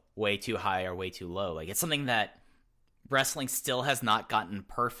audio way too high or way too low. Like, it's something that wrestling still has not gotten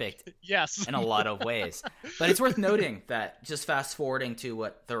perfect yes. in a lot of ways. But it's worth noting that, just fast forwarding to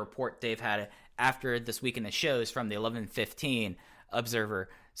what the report Dave had after this week in the shows from the 11:15 Observer,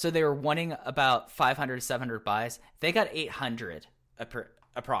 so they were wanting about 500 to 700 buys. They got 800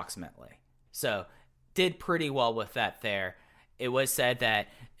 approximately. So did pretty well with that there. It was said that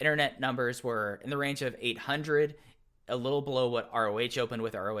internet numbers were in the range of 800, a little below what ROH opened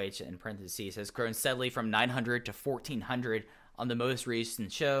with. ROH, in parentheses, has grown steadily from 900 to 1,400 on the most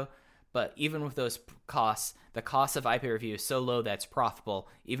recent show. But even with those costs, the cost of iPay-per-view is so low that it's profitable,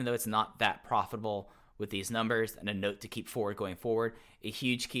 even though it's not that profitable with these numbers. And a note to keep forward going forward, a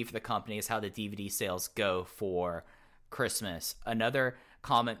huge key for the company is how the DVD sales go for Christmas. Another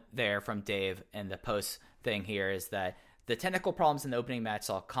comment there from Dave and the post thing here is that the technical problems in the opening match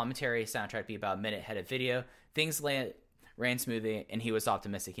saw commentary soundtrack be about a minute ahead of video. Things ran smoothly, and he was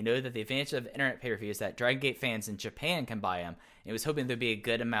optimistic. He noted that the advantage of internet pay-per-view is that Dragon Gate fans in Japan can buy them, and he was hoping there'd be a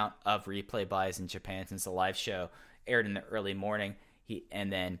good amount of replay buys in Japan since the live show aired in the early morning.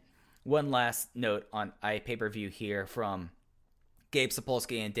 And then one last note on iPay-per-view here from Gabe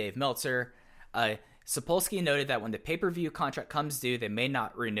Sapolsky and Dave Meltzer. Sapolsky noted that when the pay-per-view contract comes due, they may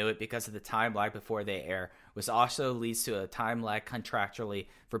not renew it because of the time lag before they air, which also leads to a time lag contractually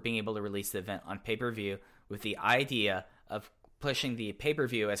for being able to release the event on pay-per-view, with the idea of pushing the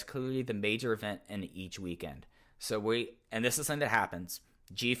pay-per-view as clearly the major event in each weekend. And this is something that happens.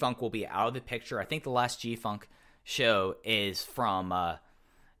 G-Funk will be out of the picture. I think the last G-Funk show is from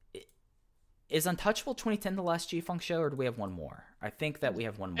is Untouchable 2010 the last G-Funk show, or do we have one more? I think that we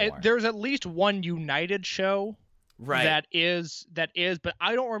have one more. There's at least one United show that is, but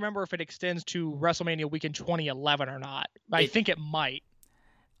I don't remember if it extends to WrestleMania weekend 2011 or not. I think it might.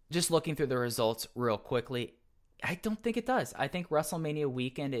 Just looking through the results real quickly, I don't think it does. I think WrestleMania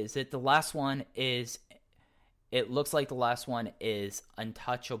weekend is it. The last one is, it looks like the last one is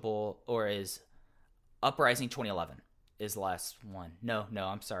Untouchable, or is Uprising 2011 is the last one. No,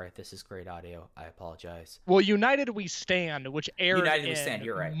 I'm sorry. This is great audio. I apologize. Well, United We Stand, which aired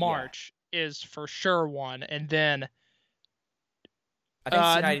You're right. March, is for sure one. And then I think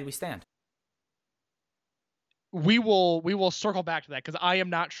it's United We Stand. We will circle back to that because I am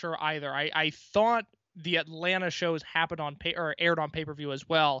not sure either. I thought the Atlanta shows happened on aired on pay-per-view as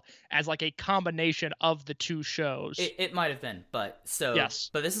well, as like a combination of the two shows. It might have been, but yes.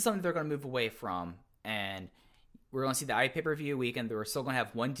 But this is something they're going to move away from, and we're going to see the pay-per-view weekend. We're still going to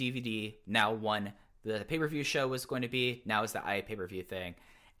have one DVD, now one. The pay-per-view show was going to be, now is the pay-per-view thing.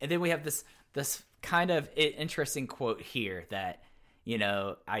 And then we have this kind of interesting quote here that,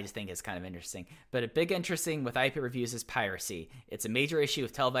 I just think is kind of interesting. But a big interesting with pay-per-views is piracy. It's a major issue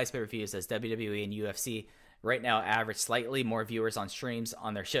with televised pay-per-views, as WWE and UFC right now average slightly more viewers on streams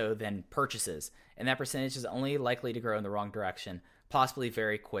on their show than purchases. And that percentage is only likely to grow in the wrong direction, possibly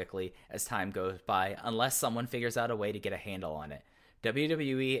very quickly as time goes by, unless someone figures out a way to get a handle on it.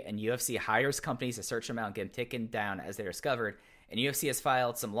 WWE and UFC hires companies to search them out and get them taken down as they're discovered, and UFC has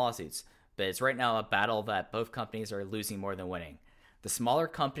filed some lawsuits, but it's right now a battle that both companies are losing more than winning. The smaller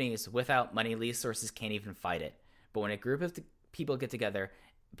companies without money resources can't even fight it, but when a group of people get together,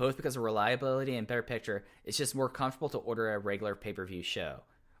 both because of reliability and better picture, it's just more comfortable to order a regular pay-per-view show.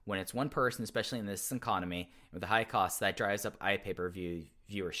 When it's one person, especially in this economy, with the high costs, that drives up pay-per-view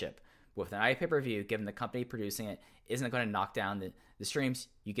viewership. With an pay-per-view, given the company producing it isn't going to knock down the streams,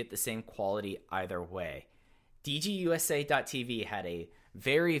 you get the same quality either way. DGUSA.tv had a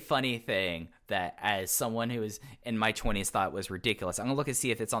very funny thing that, as someone who was in my 20s, thought was ridiculous. I'm going to look and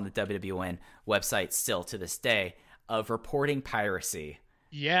see if it's on the WWN website still to this day, of reporting piracy.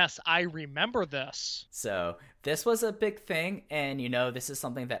 Yes, I remember this. So this was a big thing, and this is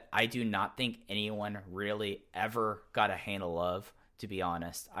something that I do not think anyone really ever got a handle of, to be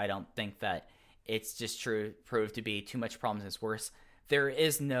honest. I don't think that it's just proved to be too much problems and it's worse. There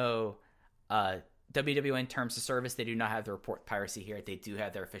is no WWN terms of service. They do not have the report piracy here. They do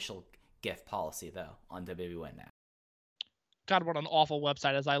have their official gift policy, though, on WWN now. God, what an awful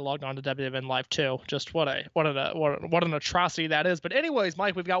website! As I logged on to WWN Live 2, just what an atrocity that is. But anyways,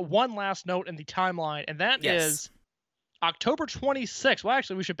 Mike, we've got one last note in the timeline, and that is October 26th. Well,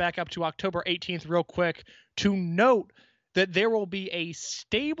 actually, we should back up to October 18th real quick to note that there will be a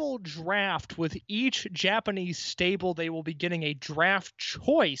stable draft. With each Japanese stable, they will be getting a draft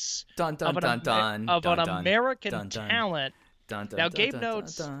choice of an American talent. Now, Gabe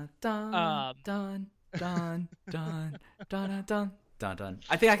notes. Dun, dun, dun, dun, dun, dun.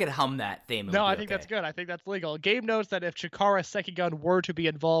 I think I could hum that theme. No, I think that's good. I think that's legal. Gabe notes that if Chikara Sekigun were to be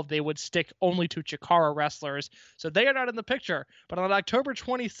involved, they would stick only to Chikara wrestlers. So they are not in the picture. But on October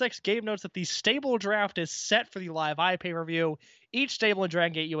 26th, Gabe notes that the stable draft is set for the Live pay-per-view. Each stable in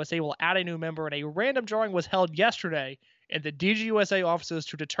Dragon Gate USA will add a new member, and a random drawing was held yesterday in the DGUSA offices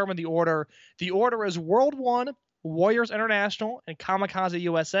to determine the order. The order is World 1, Warriors International, and Kamikaze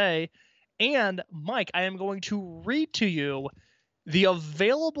USA. And, Mike, I am going to read to you the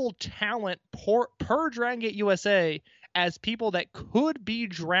available talent per Dragon Gate USA as people that could be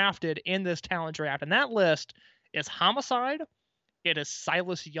drafted in this talent draft. And that list is Homicide, it is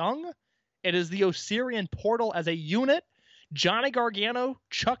Silas Young, it is the Osirian Portal as a unit, Johnny Gargano,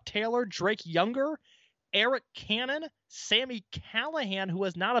 Chuck Taylor, Drake Younger, Eric Cannon, Sami Callihan, who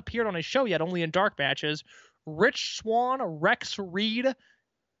has not appeared on a show yet, only in dark matches, Rich Swann, Rex Reed,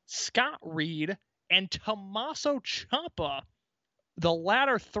 Scott Reed, and Tommaso Ciampa, the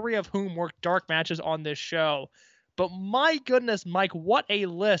latter three of whom worked dark matches on this show. But my goodness, Mike, what a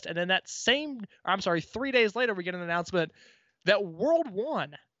list. And then 3 days later, we get an announcement that World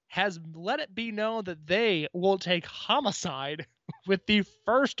 1 has let it be known that they will take Homicide with the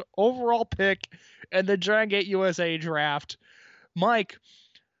first overall pick in the Dragon Gate USA draft. Mike,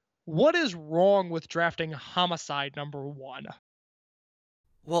 what is wrong with drafting Homicide number 1?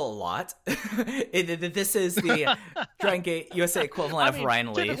 Well, a lot. This is the Dragon Gate USA equivalent of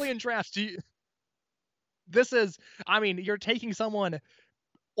Ryan Leaf. Typically in drafts, you're taking someone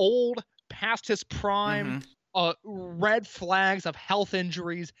old, past his prime, red flags of health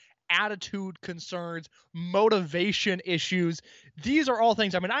injuries, attitude concerns, motivation issues. These are all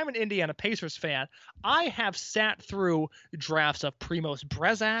things. I mean, I'm an Indiana Pacers fan. I have sat through drafts of Primoz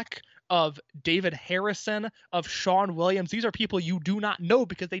Brezak, of David Harrison, of Sean Williams. These are people you do not know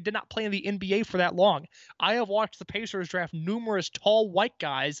because they did not play in the NBA for that long. I have watched the Pacers draft numerous tall white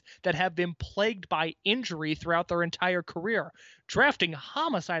guys that have been plagued by injury throughout their entire career. Drafting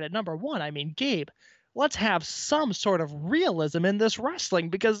Homicide at number 1, I mean, Gabe, let's have some sort of realism in this wrestling,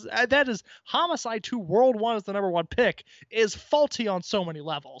 because that is Homicide to World 1 as the number 1 pick is faulty on so many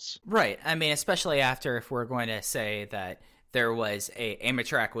levels. Right. I mean, especially after, if we're going to say that there was a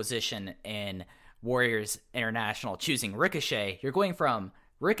amateur acquisition in Warriors International choosing Ricochet, you're going from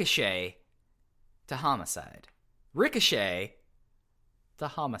Ricochet to Homicide. Ricochet to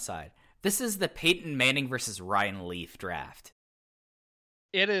Homicide. This is the Peyton Manning versus Ryan Leaf draft.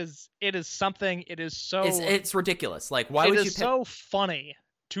 It is something. It is so. It's ridiculous. Like, why would you? It is so funny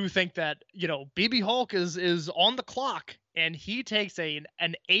to think that, you know, BB Hulk is on the clock and he takes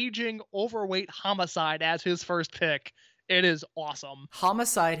an aging overweight Homicide as his first pick. It is awesome.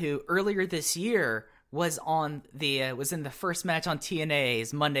 Homicide, who earlier this year was in the first match on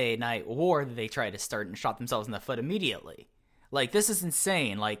TNA's Monday Night War that they tried to start and shot themselves in the foot immediately. Like, this is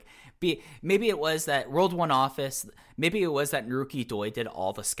insane. Like, maybe it was that World One office. Maybe it was that Naruki Doi did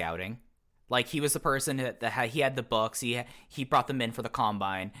all the scouting. Like, he was the person that he had the books. He brought them in for the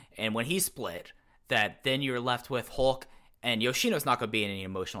combine, and when he split, that then you're left with Hulk, and Yoshino's not going to be in any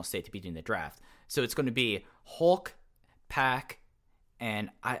emotional state to be doing the draft. So it's going to be Hulk, Pac, and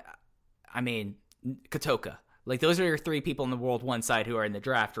I mean Kotoka. Like, those are your 3 people in the World One side who are in the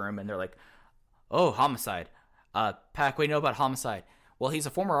draft room, and they're like, oh, Homicide. Pac, we know about Homicide. Well, he's a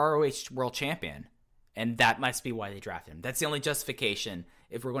former ROH world champion, and that must be why they drafted him. That's the only justification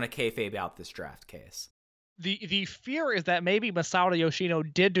if we're going to kayfabe out this draft case. The fear is that maybe Masato Yoshino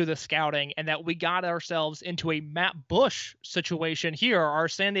did do the scouting and that we got ourselves into a Matt Bush situation here. Our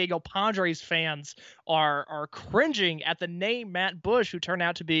San Diego Padres fans are cringing at the name Matt Bush, who turned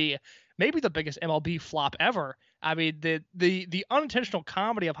out to be maybe the biggest MLB flop ever. I mean, the unintentional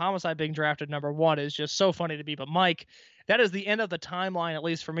comedy of Homicide being drafted number 1 is just so funny to me. But Mike, that is the end of the timeline, at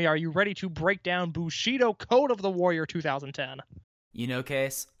least for me. Are you ready to break down Bushido Code of the Warrior 2010? You know,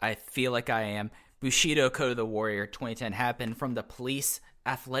 Case, I feel like I am. Bushido Code of the Warrior 2010 happened from the Police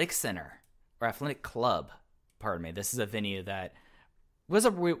Athletic Center, or Athletic Club, pardon me. This is a venue that was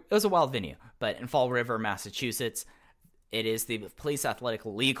a wild venue, but in Fall River, Massachusetts. It is the Police Athletic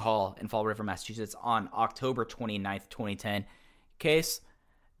League Hall in Fall River, Massachusetts on October 29th, 2010. Case,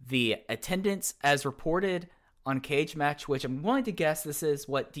 the attendance as reported on Cage Match, which I'm willing to guess this is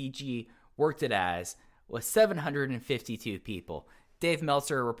what DG worked it as, was 752 people. Dave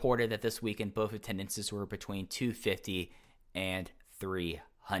Meltzer reported that this weekend both attendances were between 250 and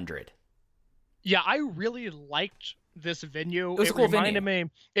 300. Yeah, I really liked this venue. It was a cool venue.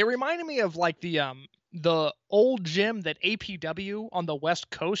 It reminded me of like the old gym that APW on the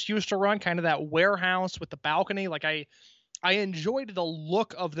West Coast used to run, kind of that warehouse with the balcony. Like, I enjoyed the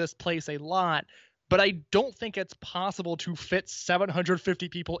look of this place a lot, but I don't think it's possible to fit 750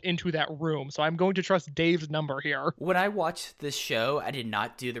 people into that room. So I'm going to trust Dave's number here. When I watched this show, I did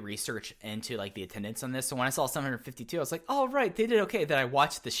not do the research into like the attendance on this. So when I saw 752, I was like, oh, right, they did okay. Then I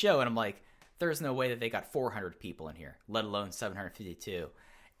watched the show and I'm like, there's no way that they got 400 people in here, let alone 752.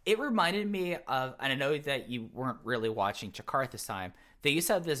 It reminded me of, and I know that you weren't really watching Chikara at this time, they used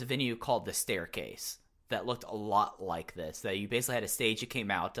to have this venue called The Staircase that looked a lot like this, that you basically had a stage you came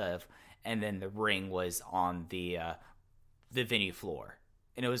out of, and then the ring was on the venue floor.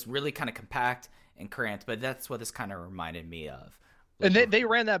 And it was really kind of compact and cramped, but that's what this kind of reminded me of. And they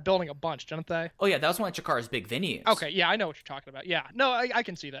ran that building a bunch, didn't they? Oh, yeah, that was one of Chikara's big venues. Okay, yeah, I know what you're talking about. Yeah, no, I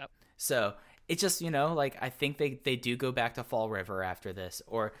can see that. So it's just, like, I think they do go back to Fall River after this.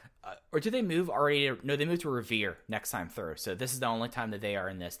 Or do they move already? No, they move to Revere next time through. So this is the only time that they are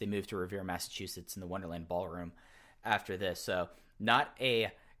in this. They move to Revere, Massachusetts in the Wonderland Ballroom after this. So not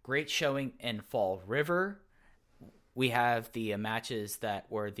a great showing in Fall River. We have the matches that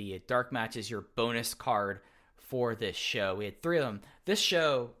were the dark matches, your bonus card for this show. We had 3 of them. This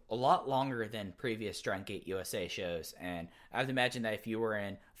show, a lot longer than previous Dragon Gate USA shows. And I have to imagine that if you were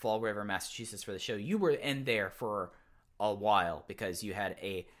in Fall River, Massachusetts for the show, you were in there for a while because you had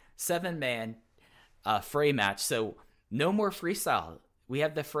a 7-man fray match. So no more freestyle. We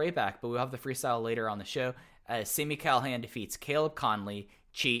have the fray back, but we'll have the freestyle later on the show. Sami Callihan defeats Caleb Conley,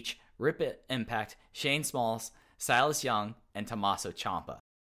 Cheech, Rip Impact, Shane Smalls, Silas Young, and Tommaso Ciampa.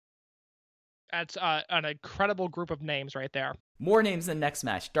 That's an incredible group of names right there. More names in the next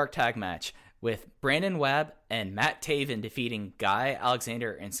match, dark tag match. with Brandon Webb and Matt Taven defeating Guy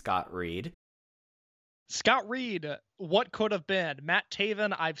Alexander and Scott Reed. Scott Reed, what could have been? Matt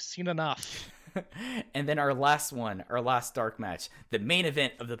Taven, I've seen enough. And then our last dark match, the main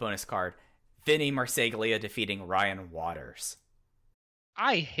event of the bonus card, Vinny Marseglia defeating Ryan Waters.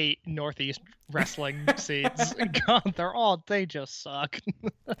 I hate Northeast wrestling seeds. God, they just suck.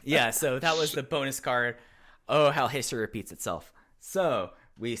 Yeah, so that was the bonus card. Oh, how history repeats itself. So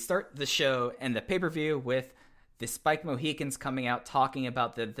we start the show and the pay-per-view with the Spike Mohicans coming out talking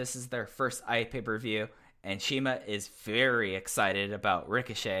about that this is their first pay-per-view, and Shima is very excited about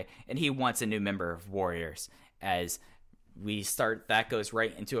Ricochet, and he wants a new member of Warriors. As we start, that goes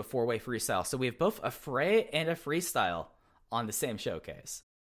right into a 4-way freestyle. So we have both a fray and a freestyle on the same showcase.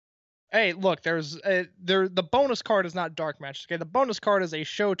 Hey, look, the bonus card is not dark matches. Okay, the bonus card is a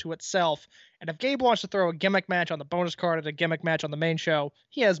show to itself, and if Gabe wants to throw a gimmick match on the bonus card and a gimmick match on the main show,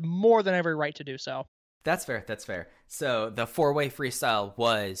 he has more than every right to do so. That's fair. So the 4-way freestyle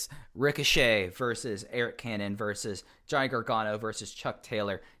was Ricochet versus Eric Cannon versus Johnny Gargano versus Chuck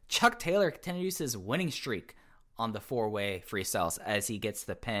Taylor. Chuck Taylor continues his winning streak on the 4-way freestyles as he gets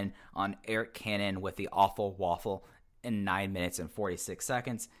the pin on Eric Cannon with the awful waffle in 9 minutes and 46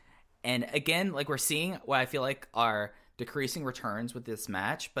 seconds. And again, like, we're seeing what I feel like are decreasing returns with this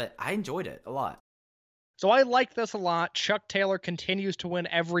match, but I enjoyed it a lot. So I like this a lot. Chuck Taylor continues to win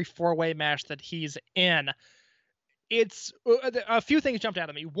every 4-way match that he's in. It's a few things jumped out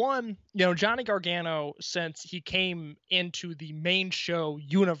at me. One, Johnny Gargano, since he came into the main show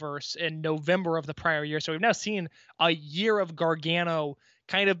universe in November of the prior year, so we've now seen a year of Gargano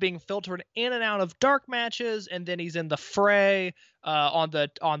kind of being filtered in and out of dark matches, and then he's in the fray on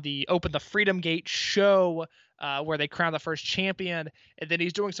the Open the Freedom Gate show where they crown the first champion, and then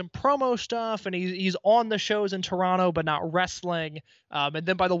he's doing some promo stuff, and he's on the shows in Toronto but not wrestling, and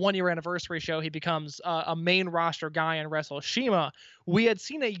then by the 1-year anniversary show he becomes a main roster guy in Wrestle Shima. We had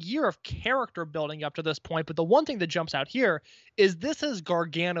seen a year of character building up to this point, but the one thing that jumps out here is this is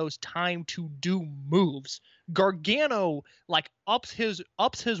Gargano's time to do moves. Gargano ups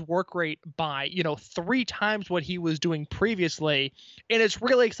his work rate by 3 times what he was doing previously, and it's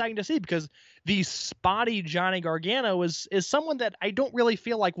really exciting to see because the spotty Johnny Gargano is someone that I don't really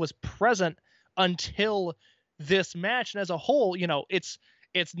feel like was present until this match, and as a whole, it's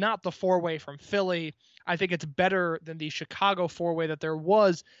not the 4-way from Philly. I think it's better than the Chicago 4-way that there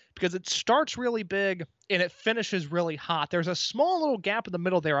was because it starts really big and it finishes really hot. There's a small little gap in the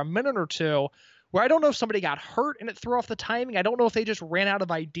middle there, a minute or two, where I don't know if somebody got hurt and it threw off the timing. I don't know if they just ran out of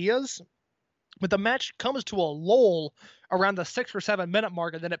ideas. But the match comes to a lull around the 6 or 7 minute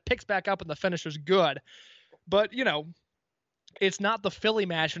mark, and then it picks back up and the finish is good. But, it's not the Philly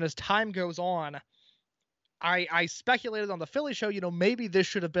match, and as time goes on, I speculated on the Philly show, maybe this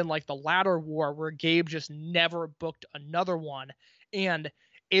should have been like the Ladder War where Gabe just never booked another one. And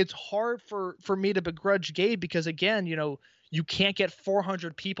it's hard for me to begrudge Gabe because, again, you can't get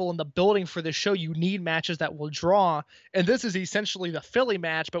 400 people in the building for this show. You need matches that will draw. And this is essentially the Philly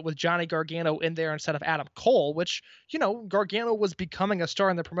match, but with Johnny Gargano in there instead of Adam Cole, which, Gargano was becoming a star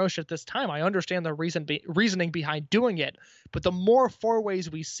in the promotion at this time. I understand the reasoning behind doing it. But the more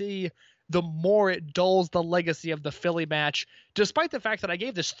 4-ways we see, the more it dulls the legacy of the Philly match. Despite the fact that I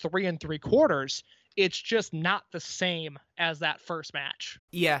gave this 3 3/4, it's just not the same as that first match.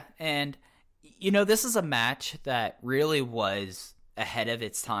 Yeah, and this is a match that really was ahead of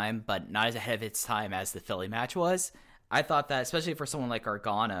its time, but not as ahead of its time as the Philly match was. I thought that, especially for someone like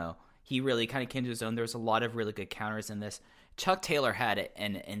Gargano, he really kind of came to his own. There was a lot of really good counters in this. Chuck Taylor had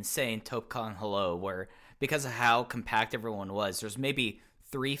an insane Top Kong Hello, where because of how compact everyone was, there's maybe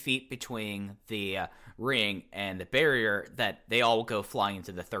 3 feet between the ring and the barrier that they all go flying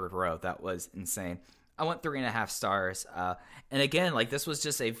into the third row. That was insane. I went 3.5 stars. And again, this was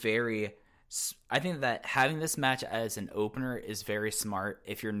just I think that having this match as an opener is very smart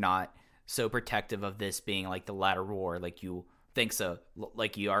if you're not so protective of this being like the Ladder War, like you think so,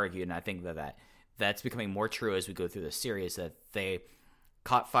 like you argued. And I think that's becoming more true as we go through the series, that they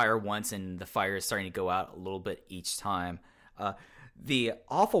caught fire once and the fire is starting to go out a little bit each time. The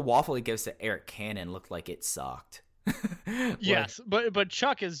awful waffle he gives to Eric Cannon looked like it sucked. Yes, but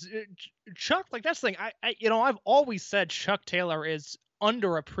Chuck, that's the thing. I've always said Chuck Taylor is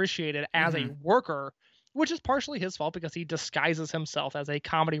underappreciated as a worker, which is partially his fault because he disguises himself as a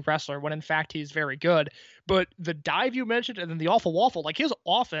comedy wrestler when in fact he's very good. But the dive you mentioned and then the awful waffle, his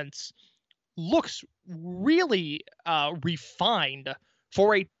offense looks really refined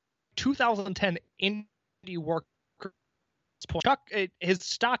for a 2010 indie worker. Chuck, his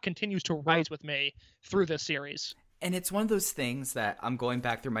stock continues to rise with me through this series. And it's one of those things that I'm going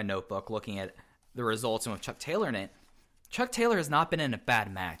back through my notebook, looking at the results and with Chuck Taylor in it. Chuck Taylor has not been in a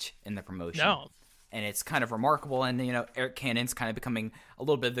bad match in the promotion. No. And it's kind of remarkable. And, Eric Cannon's kind of becoming a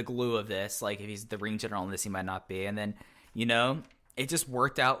little bit of the glue of this. Like, if he's the ring general in this, he might not be. And then, it just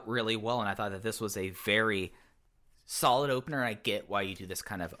worked out really well. And I thought that this was a very solid opener. And I get why you do this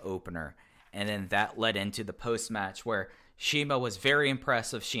kind of opener. And then that led into the post-match where CIMA was very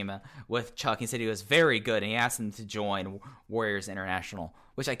impressed with Chuck. He said he was very good. And he asked him to join Warriors International,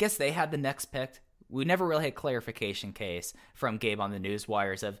 which I guess they had the next pick. We never really had clarification case from Gabe on the news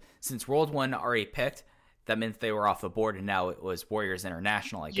wires of, since World 1 already picked, that meant they were off the board, and now it was Warriors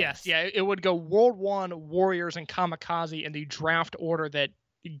International, I guess. Yes, yeah, it would go World 1, Warriors, and Kamikaze in the draft order that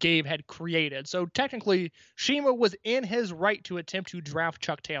Gabe had created. So technically, CIMA was in his right to attempt to draft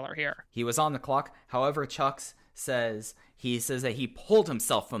Chuck Taylor here. He was on the clock. However, Chuck says that he pulled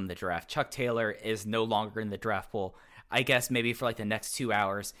himself from the draft. Chuck Taylor is no longer in the draft pool. I guess maybe for like the next 2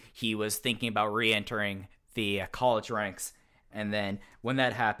 hours, he was thinking about re-entering the college ranks. And then when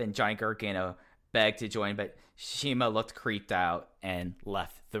that happened, Johnny Gargano begged to join, but CIMA looked creeped out and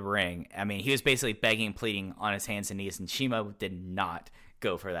left the ring. I mean, he was basically begging, pleading on his hands and knees, and CIMA did not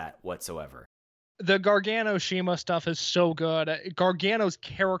go for that whatsoever. The Gargano CIMA stuff is so good. Gargano's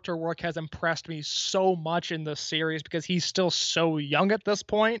character work has impressed me so much in this series because he's still so young at this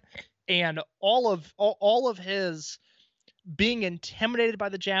point, and all of his being intimidated by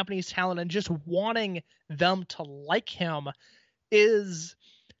the Japanese talent and just wanting them to like him is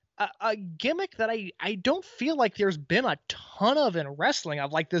a gimmick that I don't feel like there's been a ton of in wrestling,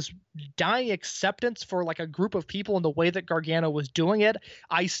 of like this dying acceptance for like a group of people in the way that Gargano was doing it.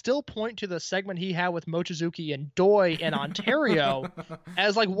 I still point to the segment he had with Mochizuki and Doi in Ontario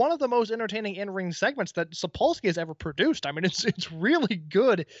as like one of the most entertaining in-ring segments that Sapolsky has ever produced. I mean, it's really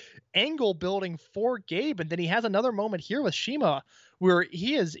good angle building for Gabe. And then he has another moment here with CIMA where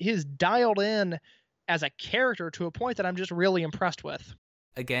he is dialed in as a character to a point that I'm just really impressed with.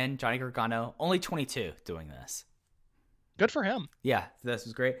 Again, Johnny Gargano, only 22 doing this. Good for him. Yeah, this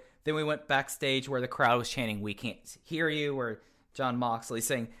was great. Then we went backstage where the crowd was chanting, "We can't hear you," where Jon Moxley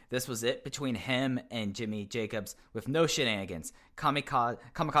saying this was it between him and Jimmy Jacobs with no shenanigans.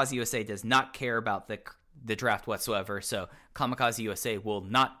 Kamikaze USA does not care about the draft whatsoever, so Kamikaze USA will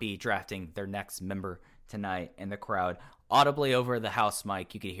not be drafting their next member tonight. And the crowd, audibly over the house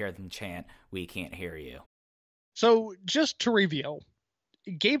mic, you could hear them chant, "We can't hear you." So just to review,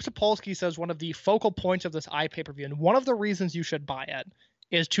 Gabe Sapolsky says one of the focal points of this iPay-per-view, and one of the reasons you should buy it,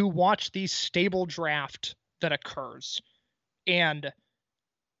 is to watch the stable draft that occurs. And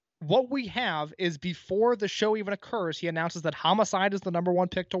what we have is, before the show even occurs, he announces that Homicide is the number 1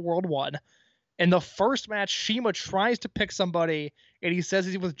 pick to World 1. In the first match, CIMA tries to pick somebody, and he says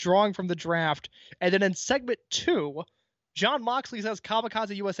he's withdrawing from the draft. And then in segment 2, Jon Moxley says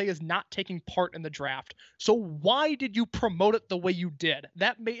Kamikaze USA is not taking part in the draft. So why did you promote it the way you did?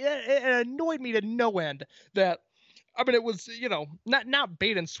 It annoyed me to no end. That, I mean, it was, not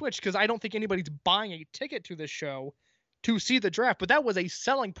bait and switch, because I don't think anybody's buying a ticket to this show to see the draft. But that was a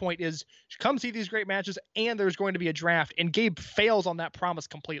selling point, is come see these great matches, and there's going to be a draft. And Gabe fails on that promise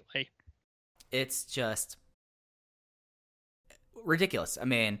completely. It's just ridiculous. I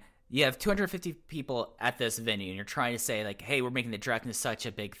mean, you have 250 people at this venue, and you're trying to say, like, hey, we're making the draft into such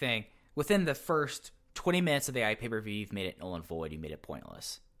a big thing. Within the first 20 minutes of the iPay-per-view, you've made it null and void. You made it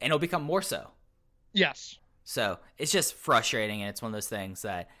pointless. And it'll become more so. Yes. So it's just frustrating, and it's one of those things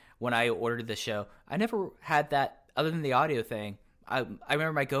that when I ordered the show, I never had that other than the audio thing. I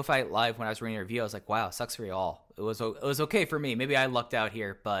remember my Go Fight Live when I was reading a review, I was like, wow, sucks for you all. It was okay for me. Maybe I lucked out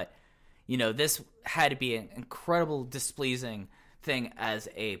here, but, this had to be an incredible displeasing thing as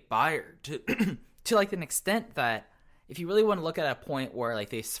a buyer to to like an extent that if you really want to look at a point where like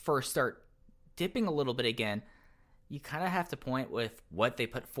they first start dipping a little bit again, you kind of have to point with what they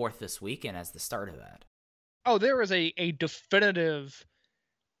put forth this weekend as the start of that. Oh, there is a definitive,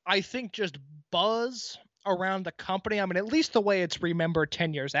 I think, just buzz around the company. I mean, at least the way it's remembered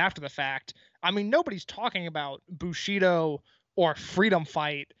 10 years after the fact. I mean, nobody's talking about Bushido or Freedom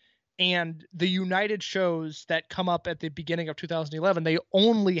Fight. And the United shows that come up at the beginning of 2011, they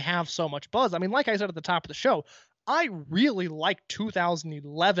only have so much buzz. I mean, like I said at the top of the show, I really like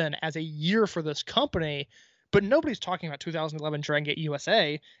 2011 as a year for this company, but nobody's talking about 2011 Dragon Gate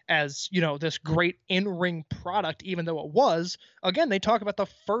USA as, this great in-ring product, even though it was. Again, they talk about the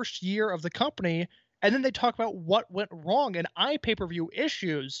first year of the company, and then they talk about what went wrong, and iPay-per-view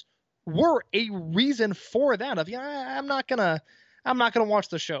issues were a reason for that. I'm not gonna watch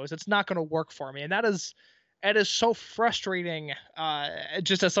the shows. It's not going to work for me. And that is it is so frustrating,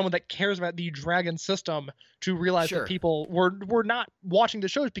 just as someone that cares about the Dragon system, to realize Sure. that people were not watching the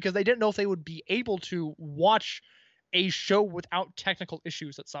shows because they didn't know if they would be able to watch a show without technical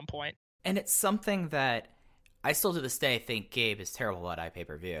issues at some point. And it's something that I still to this day think Gabe is terrible at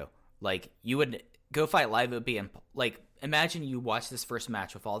iPay-per-view. Like, you would go fight live, it would be like, imagine you watch this first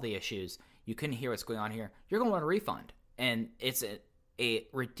match with all the issues, you couldn't hear what's going on here, you're going to want a refund. And it's a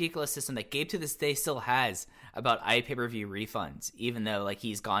ridiculous system that Gabe to this day still has about iPay-per-view refunds, even though like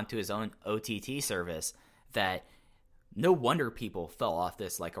he's gone to his own OTT service, that no wonder people fell off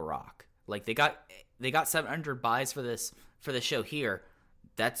this like a rock. Like they got 700 buys for the show here.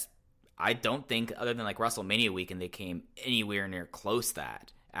 That's, I don't think, other than like WrestleMania weekend, they came anywhere near close to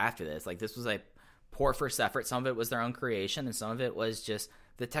that after this. Like, this was a poor first effort. Some of it was their own creation, and some of it was just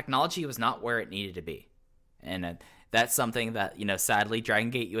the technology was not where it needed to be. And that's something that, you know, sadly, Dragon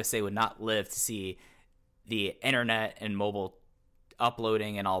Gate USA would not live to see the internet and mobile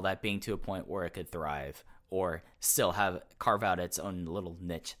uploading and all that being to a point where it could thrive or still carve out its own little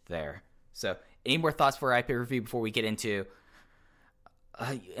niche there. So, any more thoughts for iPay review before we get into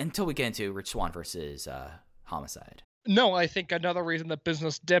until we get into Rich Swann versus Homicide? No, I think another reason that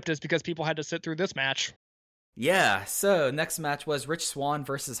business dipped is because people had to sit through this match. Yeah, so next match was Rich Swann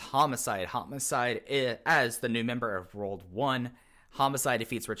versus Homicide. Homicide as the new member of World 1. Homicide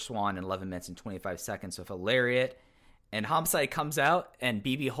defeats Rich Swann in 11 minutes and 25 seconds with a lariat. And Homicide comes out, and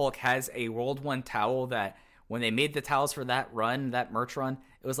BB Hulk has a World 1 towel that, when they made the towels for that run, that merch run,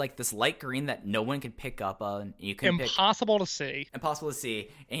 it was like this light green that no one could pick up on. You can Impossible to see. Impossible to see.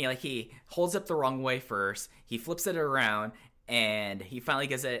 And he holds up the wrong way first. He flips it around, and he finally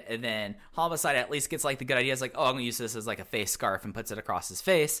gets it. And then Homicide at least gets like the good idea. It's like, oh, I'm going to use this as like a face scarf, and puts it across his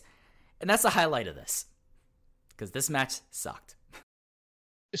face. And that's the highlight of this, because this match sucked.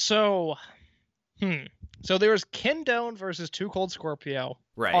 So there was Ken Doane versus Too Cold Scorpio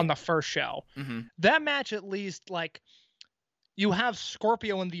on the first show. Mm-hmm. That match, at least, like, you have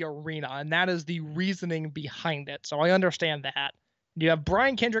Scorpio in the arena, and that is the reasoning behind it. So I understand that. You have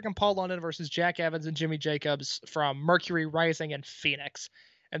Brian Kendrick and Paul London versus Jack Evans and Jimmy Jacobs from Mercury Rising and Phoenix.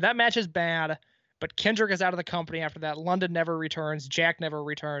 And that match is bad, but Kendrick is out of the company after that. London never returns, Jack never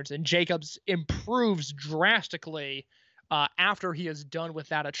returns, and Jacobs improves drastically after he is done with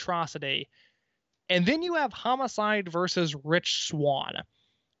that atrocity. And then you have Homicide versus Rich Swann,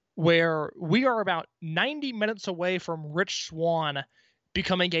 where we are about 90 minutes away from Rich Swann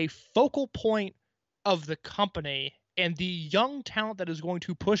becoming a focal point of the company and the young talent that is going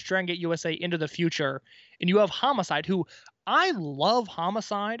to push Dragon Gate USA into the future. And you have Homicide, who, I love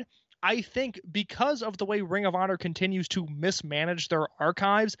Homicide. I think because of the way Ring of Honor continues to mismanage their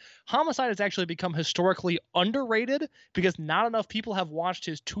archives, Homicide has actually become historically underrated because not enough people have watched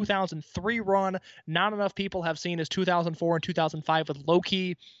his 2003 run, not enough people have seen his 2004 and 2005 with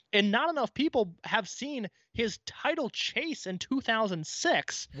Low-Ki, and not enough people have seen his title chase in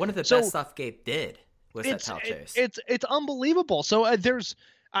 2006. One of the best stuff Gabe did was that title chase. It's unbelievable. So there's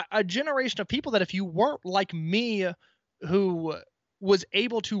a generation of people that if you weren't like me, who was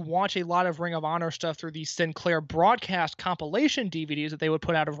able to watch a lot of Ring of Honor stuff through these Sinclair broadcast compilation DVDs that they would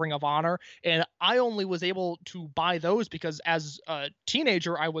put out of Ring of Honor. And I only was able to buy those because as a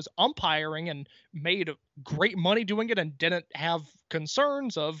teenager, I was umpiring and made great money doing it and didn't have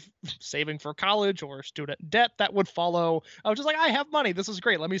concerns of saving for college or student debt that would follow. I was just like, I have money. This is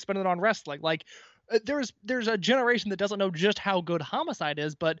great. Let me spend it on wrestling. Like, there's a generation that doesn't know just how good Homicide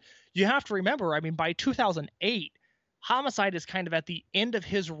is, but you have to remember, I mean, by 2008, Homicide is kind of at the end of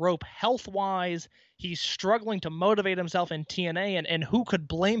his rope health-wise. He's struggling to motivate himself in TNA, and who could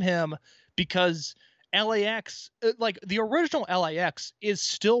blame him, because LAX, like the original LAX, is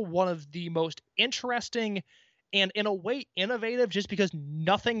still one of the most interesting and in a way innovative, just because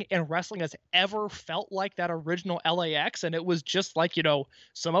nothing in wrestling has ever felt like that original LAX. And it was just like, you know,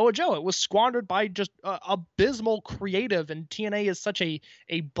 Samoa Joe. It was squandered by just abysmal creative. And TNA is such a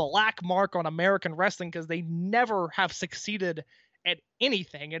black mark on American wrestling because they never have succeeded at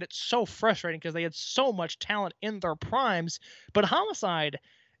anything. And it's so frustrating because they had so much talent in their primes. But Homicide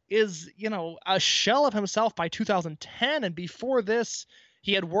is, you know, a shell of himself by 2010. And before this,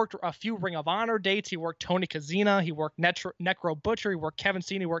 he had worked a few Ring of Honor dates. He worked Tony Kazina. He worked Necro Butcher. He worked Kevin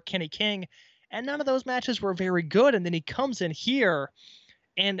Steen. He worked Kenny King. And none of those matches were very good. And then he comes in here,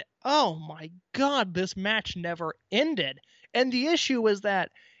 and oh my God, this match never ended. And the issue is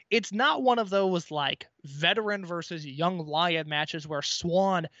that it's not one of those like veteran versus young lion matches where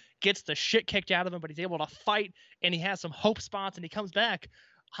Swann gets the shit kicked out of him, but he's able to fight and he has some hope spots and he comes back.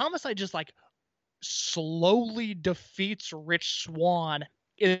 Homicide just like slowly defeats Rich Swann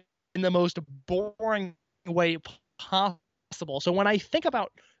in the most boring way possible. So when I think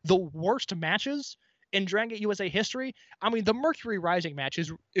about the worst matches in Dragon Gate USA history, I mean, the Mercury Rising match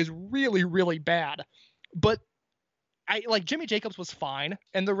is really, really bad. But Jimmy Jacobs was fine,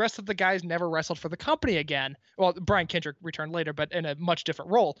 and the rest of the guys never wrestled for the company again. Well, Brian Kendrick returned later, but in a much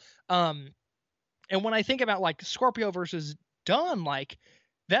different role. And when I think about like Scorpio versus Dunn, like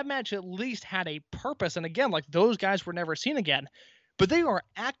that match at least had a purpose. And again, like those guys were never seen again, but they are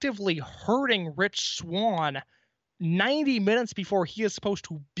actively hurting Rich Swann 90 minutes before he is supposed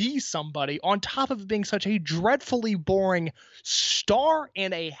to be somebody, on top of being such a dreadfully boring star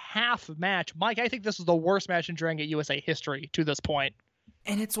and a half match. Mike, I think this is the worst match in Dragon Gate USA history to this point.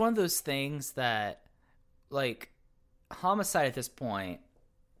 And it's one of those things that, like, Homicide at this point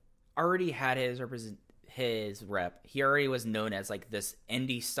already had his rep. He already was known as like this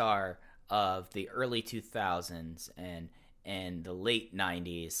indie star of the early 2000s and the late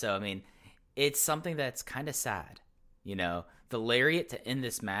 90s. So I mean, it's something that's kind of sad. You know, the lariat to end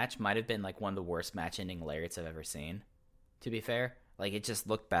this match might have been like one of the worst match-ending lariats I've ever seen, to be fair. Like, it just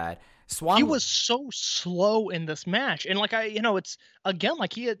looked bad. Swann, he was so slow in this match. And like, it's again,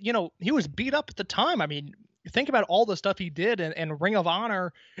 like he had, he was beat up at the time. I mean, think about all the stuff he did in Ring of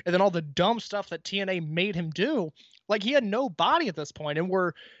Honor, and then all the dumb stuff that TNA made him do. Like, he had no body at this point, and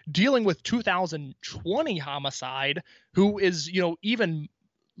we're dealing with 2020 Homicide, who is, even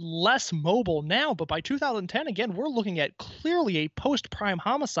less mobile now. But by 2010, again, we're looking at clearly a post-prime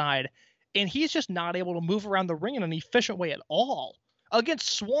Homicide, and he's just not able to move around the ring in an efficient way at all against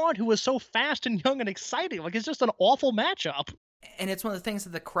Swann, who is so fast and young and exciting. Like, it's just an awful matchup. And it's one of the things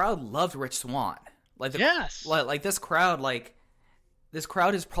that the crowd loved Rich Swann. Like, yes. Like this crowd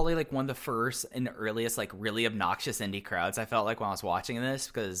is probably like one of the first and earliest like really obnoxious indie crowds I felt like when I was watching this,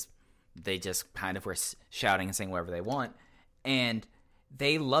 because they just kind of were shouting and saying whatever they want, and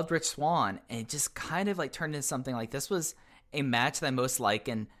they loved Rich Swann, and it just kind of like turned into something like this was a match that I most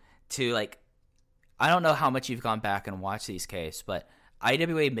liken to, like, I don't know how much you've gone back and watched these cases, but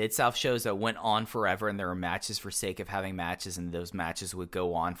IWA Mid-South shows that went on forever, and there were matches for sake of having matches, and those matches would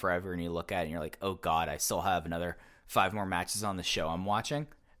go on forever, and you look at it and you're like, oh god, I still have another 5 more matches on the show I'm watching.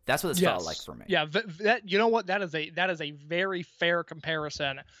 That's what this felt like for me. Yeah, that you know what? That is a very fair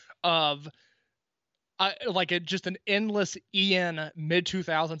comparison of just an endless EN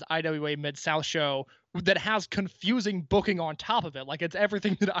mid-2000s IWA Mid-South show that has confusing booking on top of it. Like, it's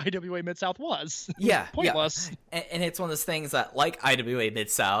everything that IWA Mid-South was. Yeah. Pointless. Yeah. And it's one of those things that, like IWA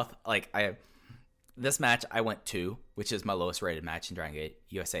Mid-South, like, this match I went 2, which is my lowest rated match in Dragon Gate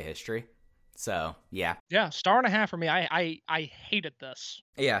USA history. So, yeah. Yeah, 1.5 for me. I hated this.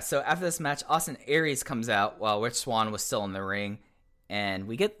 Yeah, so after this match, Austin Aries comes out while Rich Swann was still in the ring. And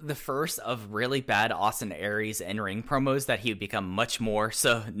we get the first of really bad Austin Aries in-ring promos that he would become much more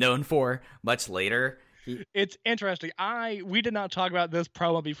so known for much later. It's interesting. We did not talk about this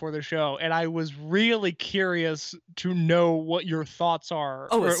promo before the show, and I was really curious to know what your thoughts are.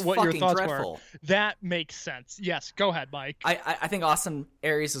 Oh, it's what fucking your thoughts dreadful. were. That makes sense. Yes, go ahead, Mike. I think Austin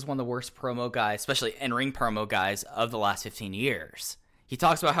Aries is one of the worst promo guys, especially in-ring promo guys, of the last 15 years. He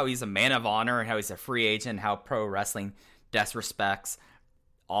talks about how he's a man of honor and how he's a free agent, how pro wrestling disrespects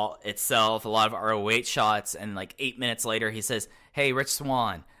all itself, a lot of ROH shots, and like 8 minutes later he says, hey, Rich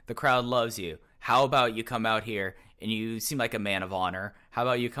Swann, the crowd loves you. How about you come out here and you seem like a man of honor? How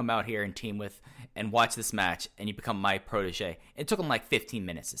about you come out here and team with and watch this match and you become my protege? It took him like 15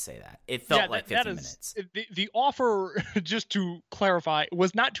 minutes to say that. It felt like 15 minutes. The offer, just to clarify,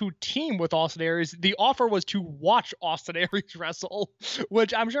 was not to team with Austin Aries. The offer was to watch Austin Aries wrestle,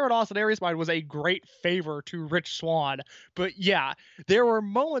 which I'm sure in Austin Aries' mind was a great favor to Rich Swann. But yeah, there were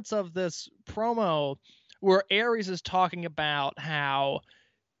moments of this promo where Aries is talking about how,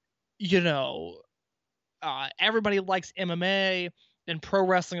 everybody likes MMA and pro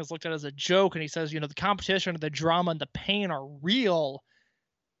wrestling is looked at as a joke. And he says, the competition, the drama, and the pain are real.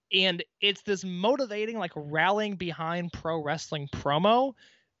 And it's this motivating, like, rallying behind pro wrestling promo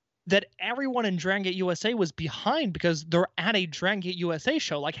that everyone in Dragon Gate USA was behind because they're at a Dragon Gate USA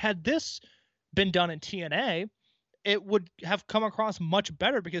show. Like, had this been done in TNA, it would have come across much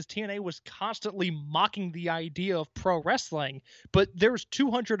better because TNA was constantly mocking the idea of pro wrestling. But there's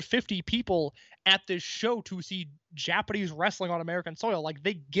 250 people at this show to see Japanese wrestling on American soil. Like,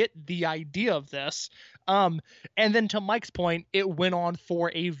 they get the idea of this. And then to Mike's point, it went on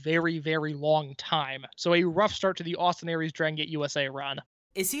for a very, very long time. So a rough start to the Austin Aries Dragon Gate USA run.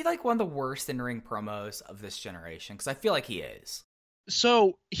 Is he like one of the worst in-ring promos of this generation? Because I feel like he is.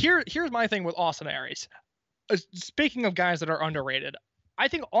 So here's my thing with Austin Aries. Speaking of guys that are underrated, I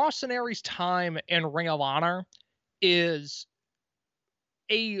think Austin Aries' time in Ring of Honor is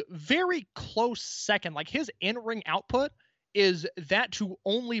a very close second. Like, his in-ring output is that to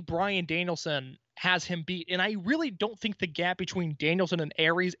only Bryan Danielson has him beat. And I really don't think the gap between Danielson and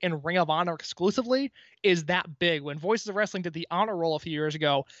Aries in Ring of Honor exclusively is that big. When Voices of Wrestling did the honor roll a few years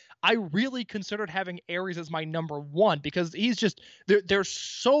ago, I really considered having Aries as my number one because he's just, there's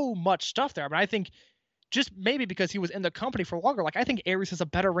so much stuff there. I mean, I think just maybe because he was in the company for longer, like, I think Aries has a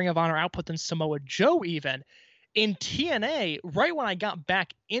better Ring of Honor output than Samoa Joe even. In TNA, right when I got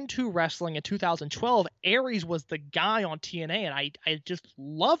back into wrestling in 2012, Aries was the guy on TNA, and I just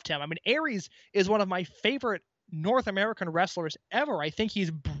loved him. I mean, Aries is one of my favorite North American wrestlers ever. I think he's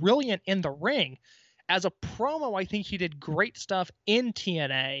brilliant in the ring. As a promo, I think he did great stuff in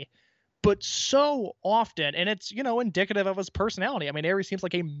TNA, but so often, and it's, indicative of his personality. I mean, Aries seems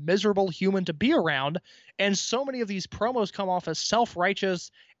like a miserable human to be around, and so many of these promos come off as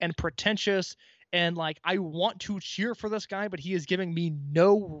self-righteous and pretentious. And like, I want to cheer for this guy, but he is giving me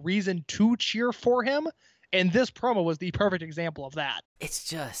no reason to cheer for him. And this promo was the perfect example of that. It's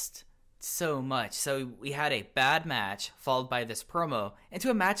just so much. So we had a bad match followed by this promo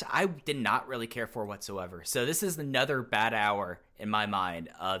into a match I did not really care for whatsoever. So this is another bad hour in my mind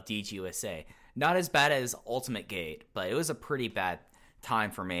of DGUSA. Not as bad as Ultimate Gate, but it was a pretty bad time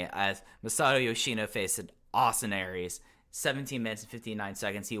for me as Masato Yoshino faced Austin Aries. 17 minutes and 59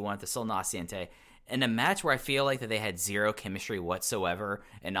 seconds, he won at the Sol Naciente. In a match where I feel like that they had zero chemistry whatsoever,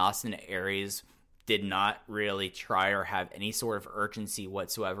 and Austin Aries did not really try or have any sort of urgency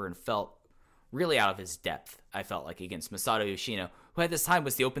whatsoever and felt really out of his depth, I felt like, against Masato Yoshino, who at this time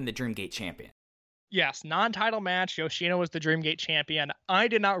was the Dreamgate champion. Yes, non-title match. Yoshino was the Dreamgate champion. I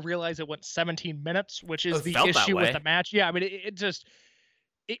did not realize it went 17 minutes, which is the issue with the match. Yeah, I mean, it just...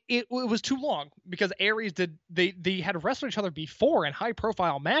 It was too long because Aries they had wrestled each other before in high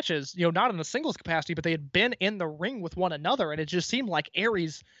profile matches, not in the singles capacity, but they had been in the ring with one another. And it just seemed like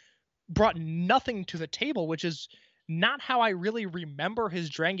Aries brought nothing to the table, which is not how I really remember his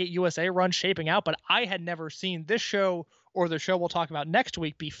Dragon Gate USA run shaping out. But I had never seen this show or the show we'll talk about next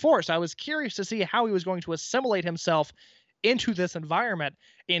week before. So I was curious to see how he was going to assimilate himself into this environment.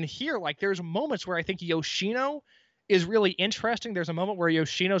 And here, like, there's moments where I think Yoshino is really interesting. There's a moment where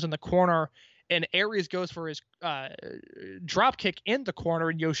Yoshino's in the corner and Aries goes for his drop kick in the corner,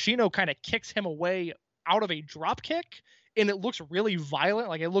 and Yoshino kind of kicks him away out of a drop kick, and it looks really violent.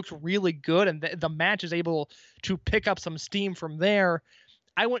 Like, it looks really good, and the match is able to pick up some steam from there.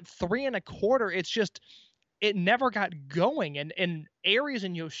 I went 3 1/4. It's just, it never got going, and Aries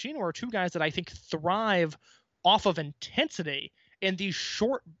and Yoshino are two guys that I think thrive off of intensity in these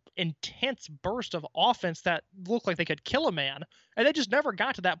short, intense burst of offense that looked like they could kill a man, and they just never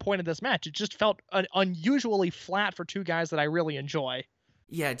got to that point in this match. It just felt unusually flat for two guys that I really enjoy.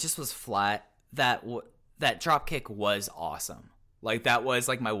 Yeah, it just was flat. That drop kick was awesome. Like, that was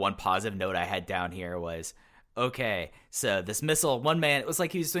like my one positive note I had down here was, okay, so this missile, one man, it was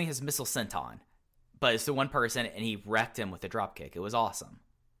like he was doing his missile senton, but it's the one person, and he wrecked him with a drop kick. It was awesome.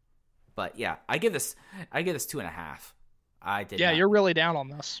 But yeah, I give this 2.5. I did. Yeah, you're really down on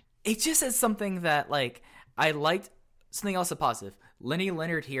this. It just is something that, like, I liked. Something else positive. Lenny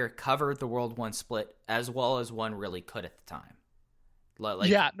Leonard here covered the World 1 split as well as one really could at the time.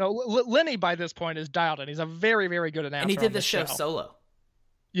 Lenny by this point is dialed in. He's a very, very good announcer. And he did this show solo.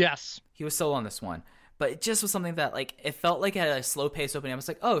 Yes. He was solo on this one. But it just was something that, like, it felt like at a slow pace opening. I was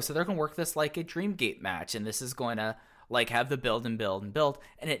like, oh, so they're going to work this like a Dreamgate match, and this is going to, like, have the build and build and build,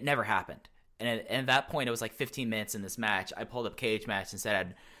 and it never happened. And at that point, it was like 15 minutes in this match. I pulled up Cage Match and said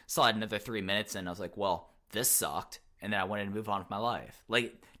I'd slide another 3 minutes in. I was like, well, this sucked. And then I wanted to move on with my life.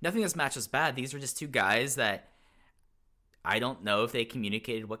 Like, nothing in this match was bad. These were just two guys that I don't know if they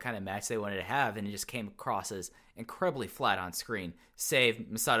communicated what kind of match they wanted to have, and it just came across as incredibly flat on screen, save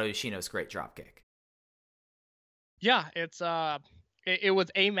Masato Yoshino's great dropkick. Yeah, it was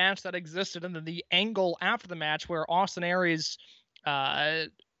a match that existed, and then the angle after the match where Austin Aries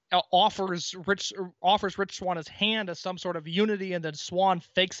offers Rich Swann his hand as some sort of unity, and then Swann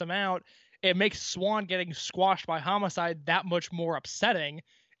fakes him out. It makes Swann getting squashed by Homicide that much more upsetting,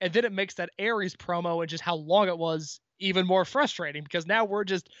 and then it makes that Aries promo and just how long it was even more frustrating, because now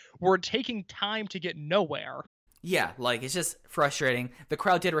we're taking time to get nowhere. Yeah, like, it's just frustrating. The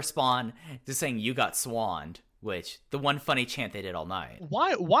crowd did respond to saying you got swanned, which the one funny chant they did all night.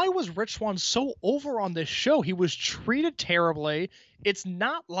 Why was Rich Swann so over on this show? He was treated terribly. It's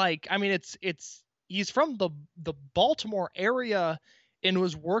not like, I mean, he's from the Baltimore area and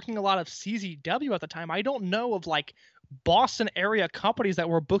was working a lot of CZW at the time. I don't know of like Boston area companies that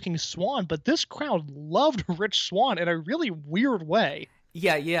were booking Swann, but this crowd loved Rich Swann in a really weird way.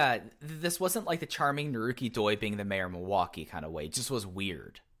 Yeah. This wasn't like the charming Naruki Doi being the mayor of Milwaukee kind of way. It just was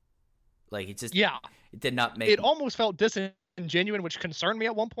weird. Like, it did not make... It almost felt disingenuous, which concerned me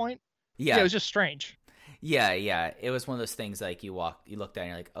at one point. Yeah, it was just strange. Yeah. It was one of those things like you looked at and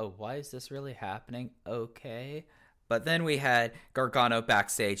you're like, oh, why is this really happening? Okay. But then we had Gargano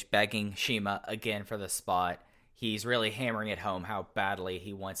backstage begging CIMA again for the spot. He's really hammering it home how badly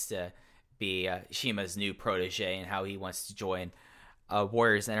he wants to be CIMA's new protege and how he wants to join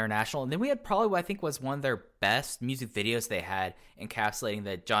Warriors International. And then we had probably what I think was one of their best music videos they had, encapsulating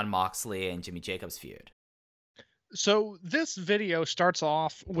the Jon Moxley and Jimmy Jacobs feud. So this video starts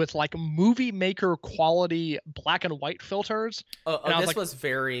off with like movie maker quality black and white filters. This was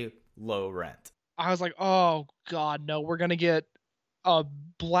very low rent. I was like, oh God, no, we're going to get a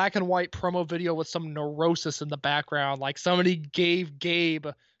black and white promo video with some neurosis in the background. Like somebody gave Gabe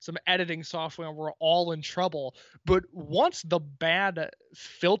some editing software and we're all in trouble. But once the bad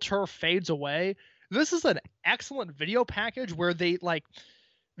filter fades away, this is an excellent video package where they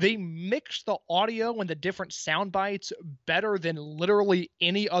mix the audio and the different sound bites better than literally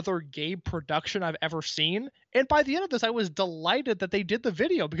any other Gabe production I've ever seen. And by the end of this, I was delighted that they did the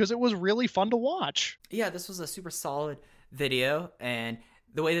video because it was really fun to watch. Yeah, this was a super solid video, and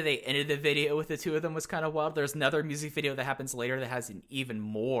the way that they ended the video with the two of them was kind of wild. There's another music video that happens later that has an even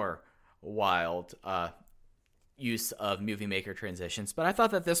more wild use of movie maker transitions. But I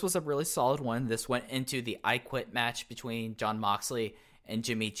thought that this was a really solid one. This went into the I Quit match between Jon Moxley and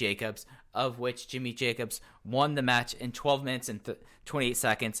Jimmy Jacobs, of which Jimmy Jacobs won the match in 12 minutes and 28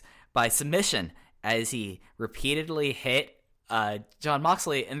 seconds by submission as he repeatedly hit Jon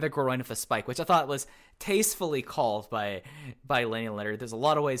Moxley in the groin with a spike, which I thought was tastefully called by Lenny Leonard. There's a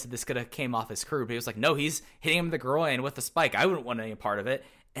lot of ways that this could have came off as crude, but he was like, no, he's hitting him in the groin with a spike. I wouldn't want any part of it.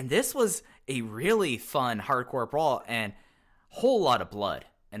 And this was a really fun hardcore brawl and whole lot of blood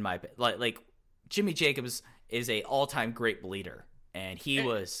in my like Jimmy Jacobs is a all-time great bleeder, and he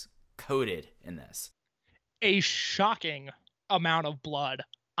was coated in this. A shocking amount of blood.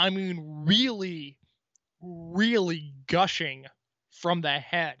 I mean, really, really gushing from the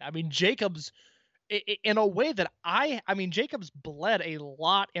head. I mean, Jacobs, in a way that Jacobs bled a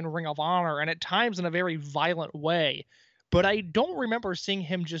lot in Ring of Honor, and at times in a very violent way. But I don't remember seeing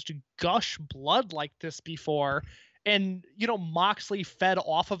him just gush blood like this before. And, Moxley fed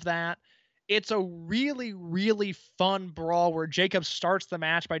off of that. It's a really, really fun brawl where Jacobs starts the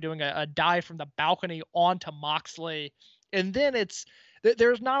match by doing a dive from the balcony onto Moxley. And then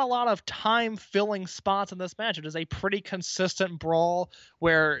there's not a lot of time-filling spots in this match. It is a pretty consistent brawl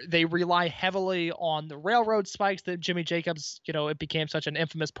where they rely heavily on the railroad spikes that Jimmy Jacobs, it became such an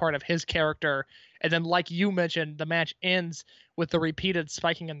infamous part of his character. And then, like you mentioned, the match ends with the repeated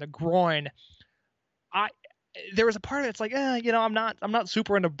spiking in the groin. There was a part of it's like, I'm not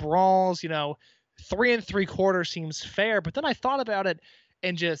super into brawls. 3 3/4 seems fair. But then I thought about it,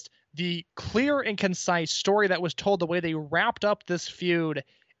 and just the clear and concise story that was told, the way they wrapped up this feud,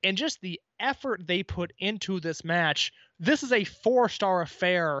 and just the effort they put into this match. This is a 4-star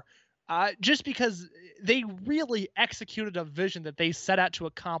affair, just because they really executed a vision that they set out to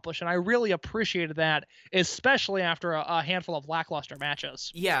accomplish, and I really appreciated that, especially after a handful of lackluster matches.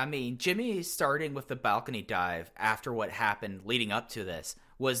 Yeah, I mean, Jimmy starting with the balcony dive after what happened leading up to this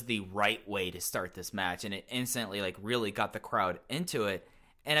was the right way to start this match, and it instantly really got the crowd into it.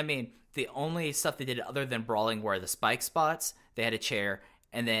 And I mean, the only stuff they did other than brawling were the spike spots. They had a chair,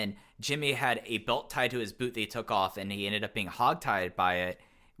 and then Jimmy had a belt tied to his boot that he took off, and he ended up being hogtied by it.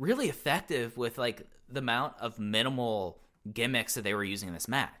 Really effective with the amount of minimal gimmicks that they were using in this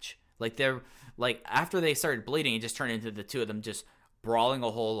match. After they started bleeding, it just turned into the two of them just brawling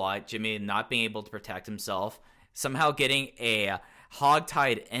a whole lot. Jimmy not being able to protect himself, somehow getting a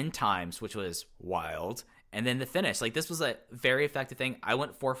hogtied end times, which was wild. And then the finish, this was a very effective thing. I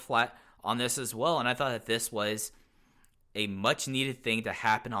went 4 flat on this as well, and I thought that this was a much needed thing to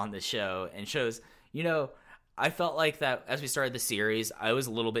happen on the show, and shows, I felt like that as we started the series, I was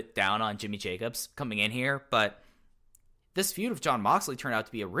a little bit down on Jimmy Jacobs coming in here, but this feud with Jon Moxley turned out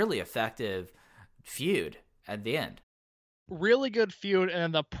to be a really effective feud at the end. Really good feud,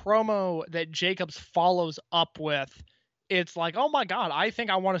 and the promo that Jacobs follows up with, it's like, oh my God, I think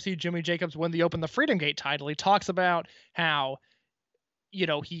I want to see Jimmy Jacobs win the Freedom Gate title. He talks about how,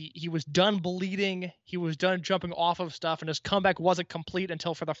 he was done bleeding, he was done jumping off of stuff, and his comeback wasn't complete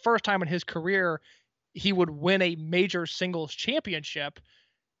until for the first time in his career, he would win a major singles championship.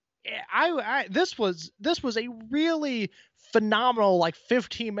 This was a really phenomenal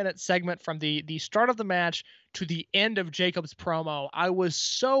 15-minute segment from the start of the match to the end of Jacobs' promo. I was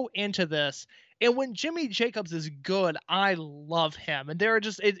so into this. And when Jimmy Jacobs is good, I love him. And there are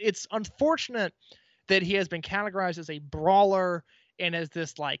just it's unfortunate that he has been categorized as a brawler and as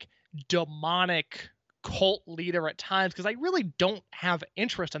this like demonic cult leader at times, because I really don't have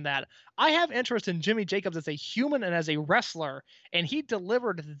interest in that. I have interest in Jimmy Jacobs as a human and as a wrestler, and he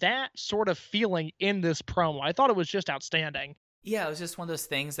delivered that sort of feeling in this promo. I thought it was just outstanding. Yeah, it was just one of those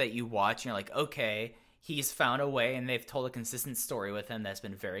things that you watch and you're like, okay, he's found a way, and they've told a consistent story with him that's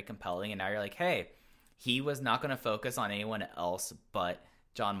been very compelling, and now you're like, hey, he was not going to focus on anyone else but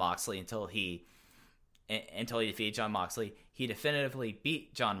Jon Moxley until he defeated Jon Moxley. He definitively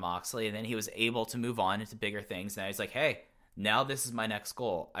beat Jon Moxley, and then he was able to move on into bigger things. Now he's like, hey, now this is my next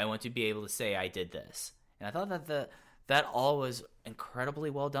goal. I want to be able to say I did this. And I thought that that all was incredibly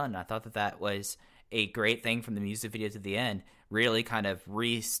well done. I thought that was a great thing from the music video to the end. Really kind of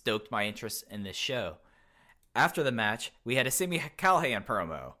re-stoked my interest in this show. After the match, we had a Sami Callihan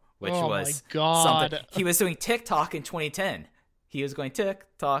promo, which was my God. something. He was doing TikTok in 2010. He was going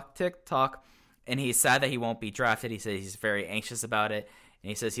tick-tock, tick-tock. And he's sad that he won't be drafted. He says he's very anxious about it. And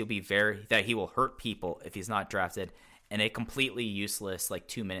he says that he will hurt people if he's not drafted. And a completely useless, like,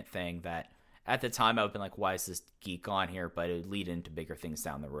 2-minute thing that at the time I would have been like, why is this geek on here? But it would lead into bigger things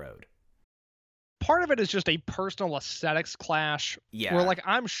down the road. Part of it is just a personal aesthetics clash. Yeah. Where, like,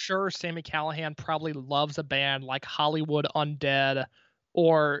 I'm sure Sami Callihan probably loves a band like Hollywood Undead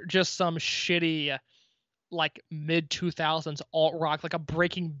or just some shitty, like, mid-2000s alt-rock, like a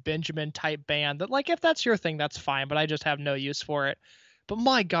Breaking Benjamin type band that, like, if that's your thing, that's fine, but I just have no use for it. But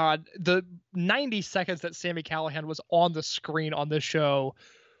my God, the 90 seconds that Sami Callihan was on the screen on this show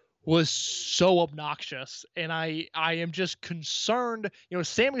was so obnoxious, and I am just concerned. You know,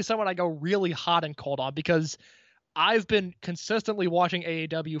 Sammy's someone I go really hot and cold on because I've been consistently watching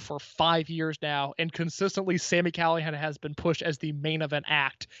AEW for 5 years now, and consistently Sami Callihan has been pushed as the main event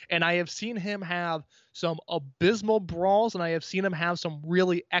act. And I have seen him have some abysmal brawls, and I have seen him have some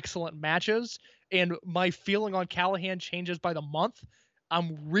really excellent matches. And my feeling on Callihan changes by the month.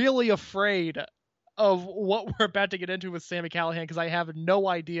 I'm really afraid of what we're about to get into with Sami Callihan because I have no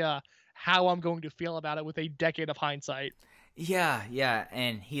idea how I'm going to feel about it with a decade of hindsight. Yeah,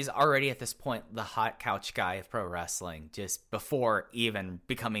 and he's already at this point the hot couch guy of pro wrestling, just before even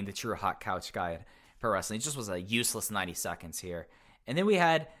becoming the true hot couch guy of pro wrestling. It just was a useless 90 seconds here. And then we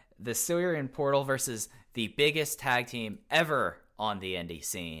had the Syrian Portal versus the biggest tag team ever on the indie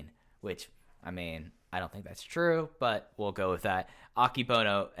scene, which, I mean, I don't think that's true, but we'll go with that.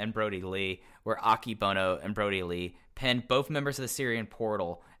 Akebono and Brody Lee, where Akebono and Brody Lee pinned both members of the Syrian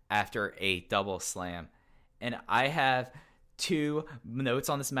Portal after a double slam. And I have 2 notes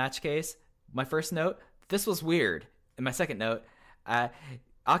on this match case. My first note, this was weird. And my second note,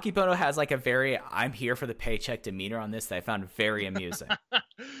 Akebono has like a very I'm here for the paycheck demeanor on this that I found very amusing.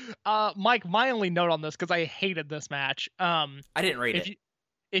 Mike, my only note on this, because I hated this match. I didn't rate it.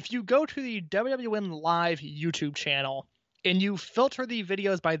 If you go to the WWN Live YouTube channel and you filter the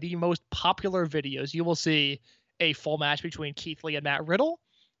videos by the most popular videos, you will see a full match between Keith Lee and Matt Riddle,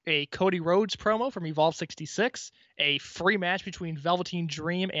 a Cody Rhodes promo from Evolve 66, a free match between Velveteen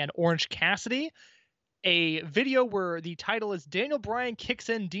Dream and Orange Cassidy, a video where the title is Daniel Bryan kicks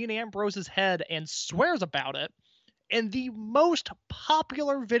in Dean Ambrose's head and swears about it, and the most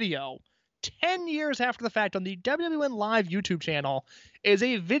popular video 10 years after the fact on the WWN Live YouTube channel is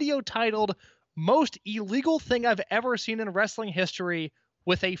a video titled Most Illegal Thing I've Ever Seen in Wrestling History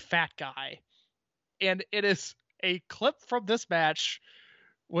with a Fat Guy. And it is a clip from this match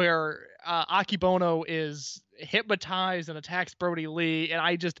where Akebono is hypnotized and attacks Brody Lee, and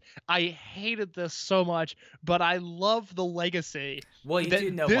I hated this so much, but I love the legacy. Well, you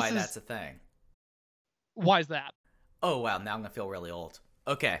do know why that's a thing. Why is that? Oh, wow, now I'm going to feel really old.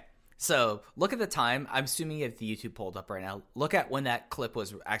 Okay, so look at the time. I'm assuming you have the YouTube pulled up right now. Look at when that clip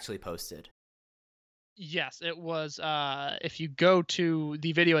was actually posted. Yes, it was, if you go to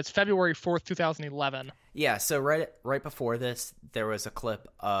the video, it's February 4th, 2011. Yeah, so right before this, there was a clip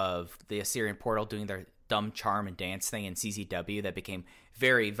of the Assyrian Portal doing their dumb charm and dance thing in CZW that became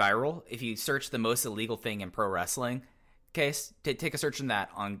very viral. If you search the most illegal thing in pro wrestling case, take a search on that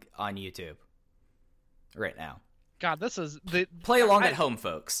on YouTube right now. God, this is... Play along at home,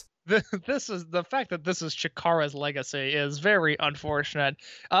 folks. This is the fact that this is Chikara's legacy is very unfortunate.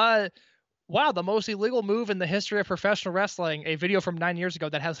 Wow, the most illegal move in the history of professional wrestling, a video from 9 years ago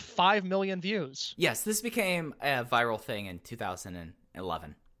that has 5 million views. Yes, this became a viral thing in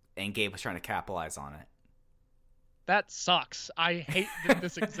 2011, and Gabe was trying to capitalize on it. That sucks. I hate that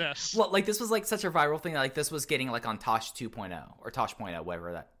this exists. Well, like this was like such a viral thing. Like this was getting like on Tosh 2.0 or Tosh.0,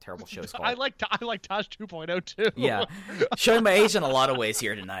 whatever that terrible show is called. I like Tosh 2.0 too. Yeah, showing my age in a lot of ways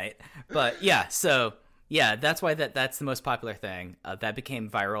here tonight. But yeah, so yeah, that's why that's the most popular thing. That became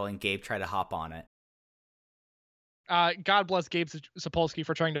viral, and Gabe tried to hop on it. God bless Gabe Sapolsky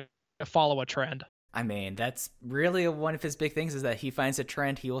for trying to follow a trend. I mean, that's really one of his big things is that he finds a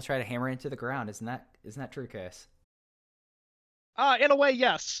trend, he will try to hammer it into the ground. Isn't that true, Case? In a way,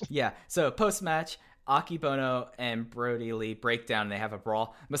 yes. Yeah. So post-match, Akibono and Brody Lee break down and they have a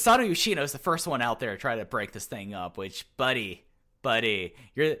brawl. Masato Yoshino is the first one out there to try to break this thing up, which, buddy,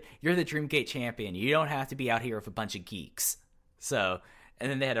 you're the Dreamgate champion. You don't have to be out here with a bunch of geeks. So,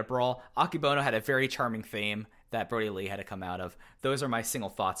 and then they had a brawl. Akibono had a very charming theme that Brody Lee had to come out of. Those are my single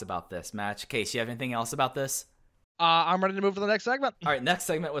thoughts about this match. Case, you have anything else about this? I'm ready to move to the next segment. All right, next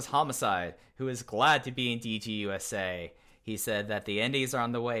segment was Homicide, who is glad to be in DGUSA. He said that the Indies are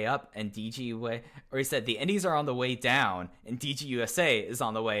on the way up and he said the Indies are on the way down and DGUSA is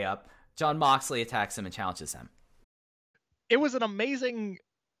on the way up. Jon Moxley attacks him and challenges him. It was an amazing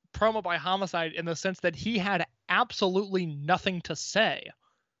promo by Homicide in the sense that he had absolutely nothing to say.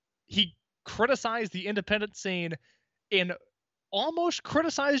 He criticized the independent scene and almost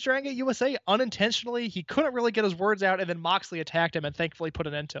criticized Dragon Gate USA unintentionally. He couldn't really get his words out, and then Moxley attacked him and thankfully put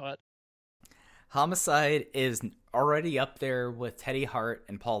an end to it. Homicide is already up there with Teddy Hart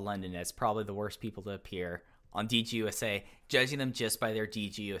and Paul London as probably the worst people to appear on DGUSA, judging them just by their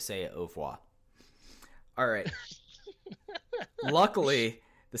DGUSA au revoir. All right. Luckily,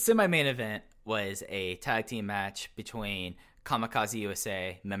 the semi-main event was a tag team match between Kamikaze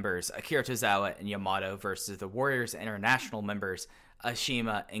USA members Akira Tozawa and Yamato versus the Warriors International members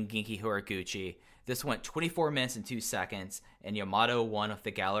Ashima and Genki Horiguchi. This went 24 minutes and 2 seconds, and Yamato won with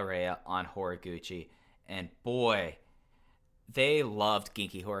the Galleria on Horiguchi. And boy, they loved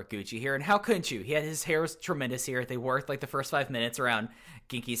Genki Horiguchi here. And how couldn't you? His hair was tremendous here. They worked like the first 5 minutes around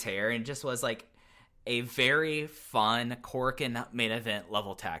Genki's hair, and it just was like a very fun Korakuen main event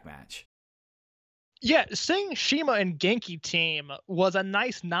level tag match. Yeah, seeing Shima and Genki team was a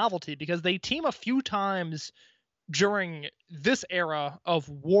nice novelty because they team a few times during this era of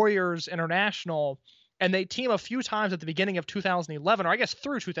Warriors International, and they team a few times at the beginning of 2011, or I guess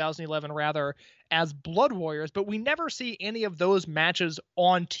through 2011 rather, as Blood Warriors, but we never see any of those matches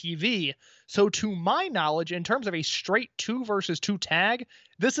on TV. So to my knowledge, in terms of a straight 2 versus 2 tag,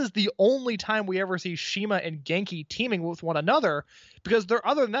 this is the only time we ever see Shima and Genki teaming with one another, because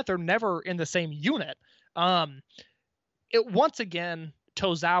other than that, they're never in the same unit. Once again,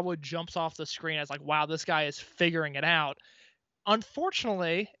 Tozawa jumps off the screen as like, wow, this guy is figuring it out.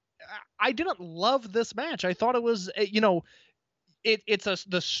 Unfortunately, I didn't love this match. I thought it was, it's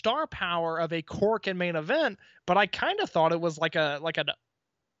the star power of a Korakuen main event, but I kind of thought it was like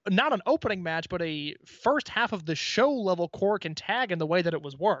not an opening match, but a first half of the show level Korakuen tag in the way that it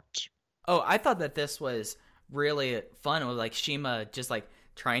was worked. Oh, I thought that this was really fun with like Shima just like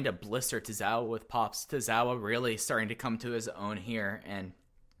trying to blister Tozawa with pops. Tozawa really starting to come to his own here, and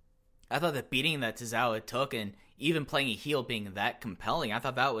I thought the beating that Tozawa took and even playing a heel being that compelling, I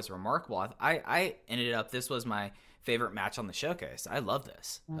thought that was remarkable. I ended up, this was my favorite match on the showcase. I love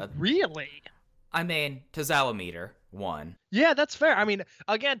this. Really? I mean, Tozawa meter, 1. Yeah, that's fair. I mean,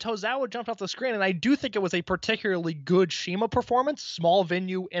 again, Tozawa jumped off the screen, and I do think it was a particularly good Shima performance. Small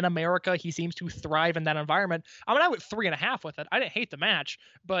venue in America. He seems to thrive in that environment. I mean, I went 3.5 with it. I didn't hate the match,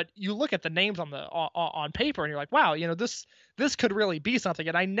 but you look at the names on paper, and you're like, wow, this could really be something.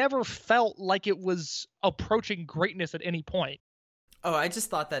 And I never felt like it was approaching greatness at any point. Oh, I just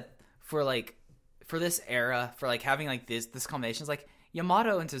thought that for this era, for like having like this combination, is like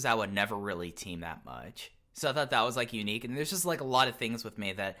Yamato and Tozawa never really team that much. So I thought that was like unique, and there's just like a lot of things with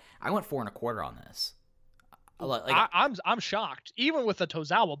me that I went 4.25 on this. I'm shocked. Even with the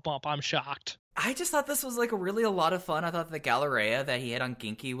Tozawa bump, I'm shocked. I just thought this was like a lot of fun. I thought the Galleria that he had on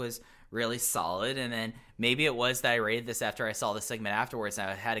Genki was really solid, and then maybe it was that I rated this after I saw the segment afterwards, and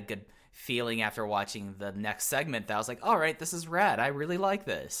I had a good feeling after watching the next segment that I was like, all right, this is rad. I really like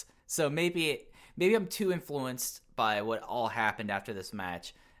this. So maybe I'm too influenced by what all happened after this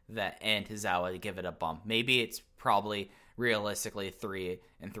match and Tozawa to give it a bump. Maybe it's probably realistically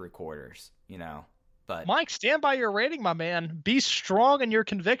 3.75, but Mike, stand by your rating, my man. Be strong in your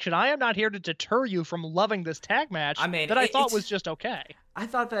conviction. I am not here to deter you from loving this tag match that I thought was just okay. I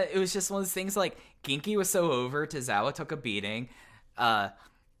thought that it was just one of those things like Genki was so over, Tozawa took a beating.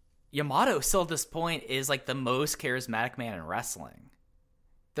 Yamato still at this point is like the most charismatic man in wrestling.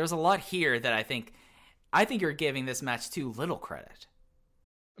 There's a lot here that I think you're giving this match too little credit.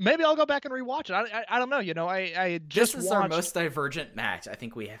 Maybe I'll go back and rewatch it. I don't know. I just This is our most divergent match I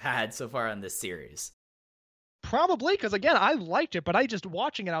think we have had so far on this series. Probably, because again, I liked it, but I just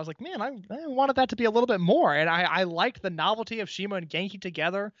watching it, I was like, man, I wanted that to be a little bit more. And I liked the novelty of CIMA and Genki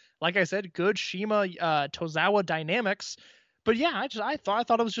together. Like I said, good CIMA Tozawa dynamics. But yeah, I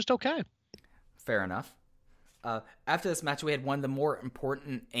thought it was just okay. Fair enough. After this match, we had one of the more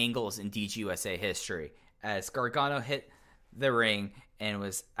important angles in DGUSA history, as Gargano hit the ring and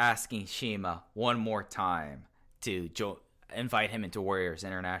was asking CIMA one more time to invite him into Warriors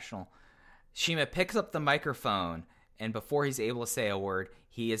International. CIMA picks up the microphone, and before he's able to say a word,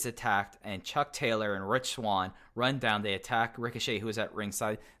 he is attacked, and Chuck Taylor and Rich Swann run down. They attack Ricochet, who was at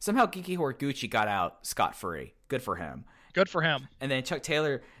ringside. Somehow Genki Horiguchi got out scot-free. Good for him. Good for him. And then Chuck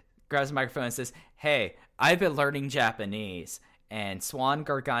Taylor grabs the microphone and says, hey, I've been learning Japanese, and Swann,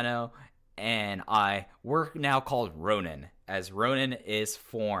 Gargano, and we're now called Ronin, as Ronin is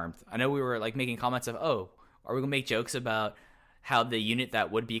formed. I know we were making comments of, are we going to make jokes about how the unit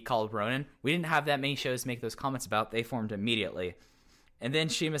that would be called Ronin? We didn't have that many shows to make those comments about. They formed immediately. And then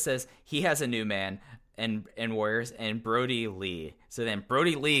CIMA says he has a new man in Warriors, and Brody Lee. So then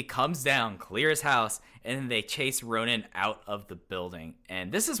Brody Lee comes down, clears house, and then they chase Ronin out of the building.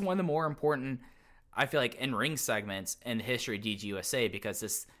 And this is one of the more important, I feel like, in-ring segments in the history of DGUSA, because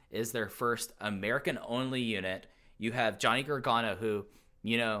this is their first American-only unit. You have Johnny Gargano, who,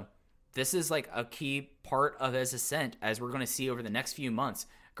 this is a key part of his ascent, as we're going to see over the next few months.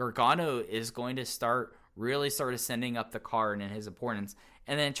 Gargano is going to really start ascending up the card in his opponents.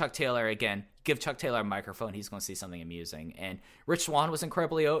 And then Chuck Taylor, again, give Chuck Taylor a microphone, he's going to see something amusing. And Rich Swann was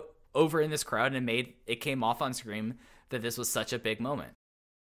incredibly over in this crowd, and it came off on screen that this was such a big moment.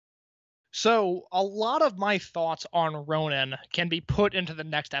 So a lot of my thoughts on Ronin can be put into the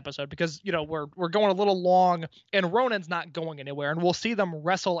next episode, because we're going a little long, and Ronin's not going anywhere, and we'll see them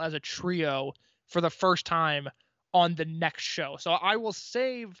wrestle as a trio for the first time on the next show. So I will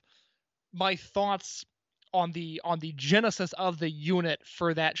save my thoughts on the genesis of the unit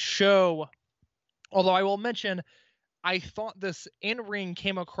for that show. Although I will mention, I thought this in-ring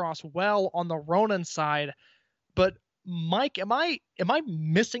came across well on the Ronin side, but Mike, am I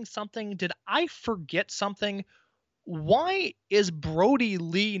missing something? Did I forget something? Why is Brody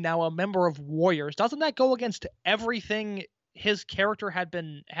Lee now a member of Warriors? Doesn't that go against everything his character had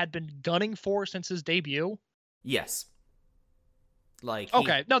been gunning for since his debut? Yes.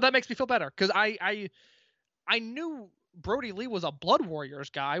 Okay, no, that makes me feel better, because I knew Brody Lee was a Blood Warriors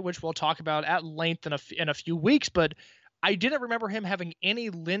guy, which we'll talk about at length in a few weeks, but I didn't remember him having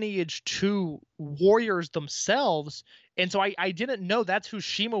any lineage to Warriors themselves. And so I didn't know that's who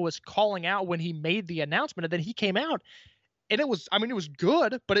CIMA was calling out when he made the announcement. And then he came out, and it was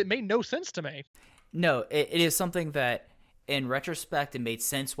good, but it made no sense to me. No, it is something that, in retrospect, it made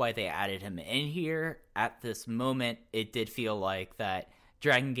sense why they added him in here. At this moment, it did feel like that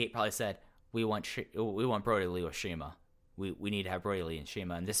Dragon Gate probably said, we want Brody Lee with CIMA. We need to have Brody Lee and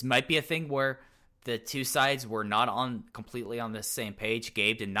CIMA. And this might be a thing where the two sides were not completely on the same page.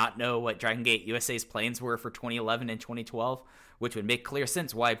 Gabe did not know what Dragon Gate USA's plans were for 2011 and 2012, which would make clear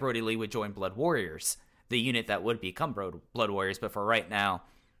sense why Brody Lee would join Blood Warriors, the unit that would become Blood Warriors. But for right now,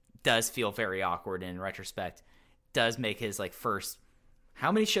 does feel very awkward in retrospect. Does make his first.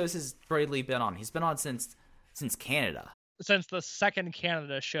 How many shows has Brody Lee been on? He's been on since Canada. Since the second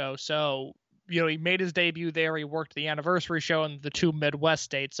Canada show. So he made his debut there. He worked the anniversary show in the two Midwest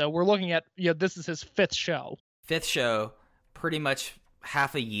states. So we're looking at, this is his fifth show. Fifth show, pretty much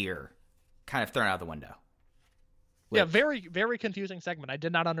half a year, kind of thrown out the window. Yeah, very, very confusing segment. I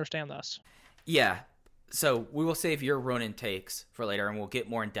did not understand this. Yeah, so we will save your Ronin takes for later, and we'll get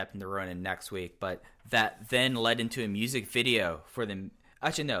more in depth into Ronin next week. But that then led into a music video for them.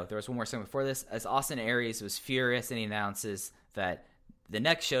 Actually, no, there was one more segment before this, as Austin Aries was furious, and he announces that the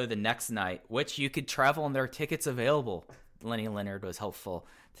next show, the next night, which you could travel and there are tickets available, Lenny Leonard was helpful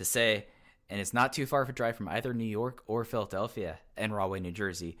to say, and it's not too far of a drive from either New York or Philadelphia and Rahway, New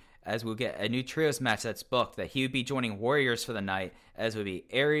Jersey, as we'll get a new trios match that's booked that he would be joining Warriors for the night, as would be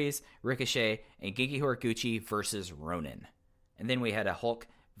Aries, Ricochet, and Genki Horiguchi versus Ronin. And then we had a Hulk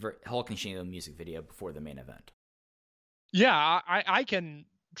and Shingo music video before the main event. Yeah, I can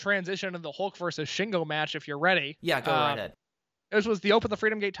transition into the Hulk versus Shingo match if you're ready. Yeah, go right ahead. This was the Open the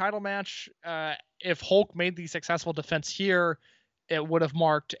Freedom Gate title match. If Hulk made the successful defense here, it would have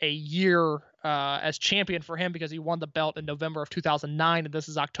marked a year as champion for him, because he won the belt in November of 2009, and this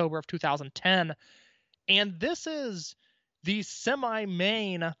is October of 2010. And this is the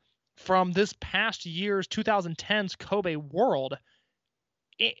semi-main from this past year's 2010's Kobe World.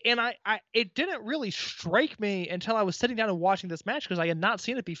 And it didn't really strike me until I was sitting down and watching this match, because I had not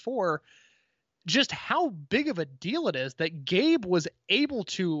seen it before, just how big of a deal it is that Gabe was able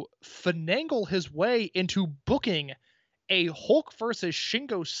to finagle his way into booking a Hulk versus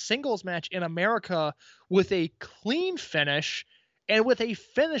Shingo singles match in America with a clean finish, and with a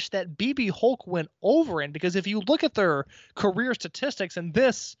finish that BB Hulk went over in. Because if you look at their career statistics, and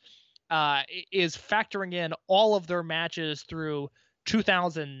this is factoring in all of their matches through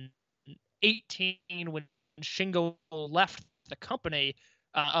 2018 when Shingo left the company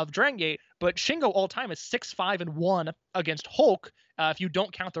of Dragon Gate, but Shingo all time is 6-5-1 against Hulk. If you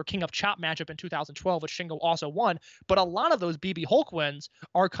don't count their King of Chop matchup in 2012, which Shingo also won. But a lot of those BB Hulk wins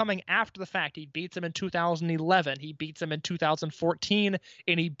are coming after the fact. He beats him in 2011, he beats him in 2014,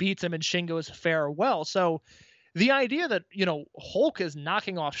 and he beats him in Shingo's farewell. So the idea that, you know, Hulk is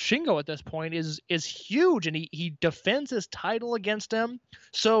knocking off Shingo at this point is huge, and he defends his title against him.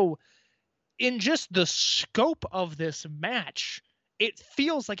 So in just the scope of this match, it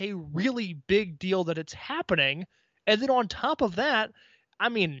feels like a really big deal that it's happening. And then on top of that, I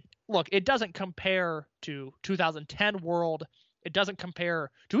mean, look, it doesn't compare to 2010 World. It doesn't compare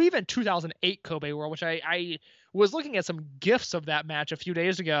to even 2008 Kobe World, which I was looking at some GIFs of that match a few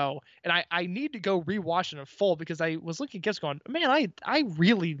days ago, and I need to go rewatch it in full, because I was looking at GIFs going, man, I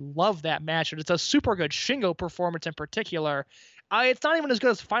really love that match, and it's a super good Shingo performance in particular. It's not even as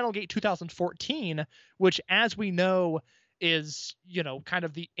good as Final Gate 2014, which, as we know, is, you know, kind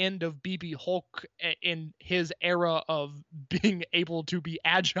of the end of BB Hulk in his era of being able to be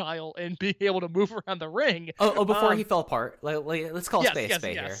agile and being able to move around the ring. Before he fell apart. Let's call a spade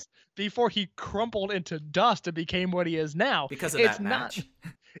here. Before he crumpled into dust and became what he is now. Because of that match.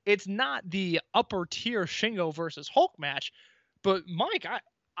 It's not the upper tier Shingo versus Hulk match, but Mike,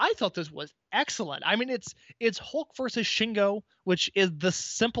 I thought this was excellent. I mean, it's Hulk versus Shingo, which is the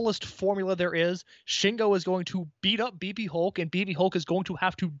simplest formula there is. Shingo is going to beat up BB Hulk, and BB Hulk is going to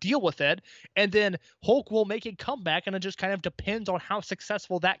have to deal with it. And then Hulk will make a comeback, and it just kind of depends on how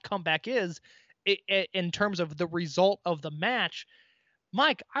successful that comeback is in terms of the result of the match.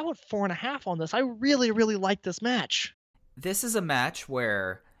 Mike, I went 4.5 on this. I really, really like this match. This is a match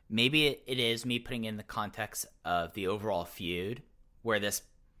where maybe it is me putting in the context of the overall feud, where this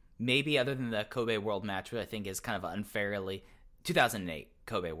maybe, other than the Kobe World match, which I think is kind of unfairly 2008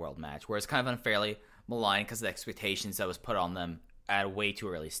 Kobe World match, where it's kind of unfairly maligned because of the expectations that was put on them at a way too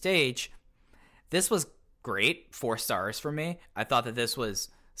early stage. This was great, 4 stars for me. I thought that this was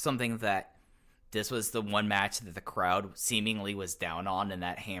something that this was the one match that the crowd seemingly was down on, and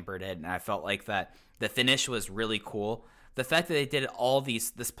that hampered it. And I felt like that the finish was really cool. The fact that they did all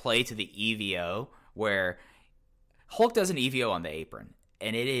this play to the EVO, where Hulk does an EVO on the apron,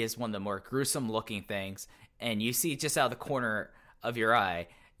 and it is one of the more gruesome looking things. And you see just out of the corner of your eye,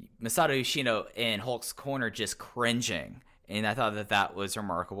 Masato Yoshino in Hulk's corner just cringing. And I thought that was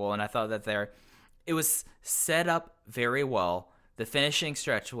remarkable. And I thought that it was set up very well. The finishing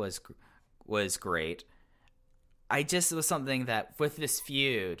stretch was great. It was something that with this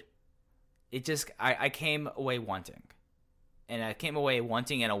feud, I came away wanting. And I came away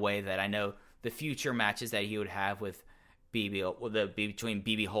wanting in a way that I know the future matches that he would have with between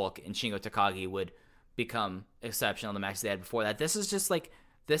BB Hulk and Shingo Takagi would become exceptional. The matches they had before that. This is just like,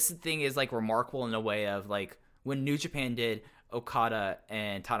 this thing is like remarkable in a way of like when New Japan did Okada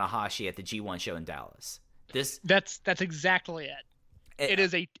and Tanahashi at the G1 show in Dallas. That's exactly it. It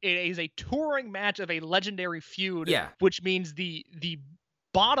is a touring match of a legendary feud, which means the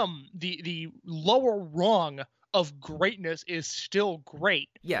bottom, the lower rung of greatness is still great.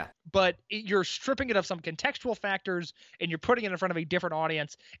 Yeah. But you're stripping it of some contextual factors, and you're putting it in front of a different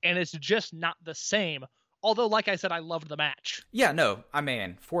audience, and it's just not the same. Although, like I said, I loved the match. Yeah, no, I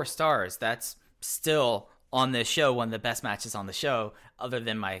mean, 4 stars. That's still on this show one of the best matches on the show, other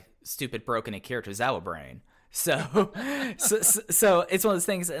than my stupid broken Akira Tozawa brain. So it's one of those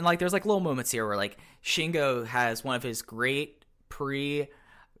things, and like there's like little moments here where like Shingo has one of his great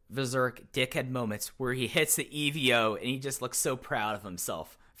Berserk dickhead moments where he hits the EVO and he just looks so proud of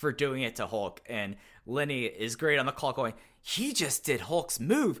himself for doing it to Hulk. And Lenny is great on the call going, he just did Hulk's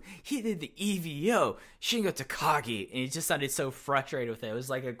move. He did the EVO, Shingo Takagi. And he just sounded so frustrated with it. It was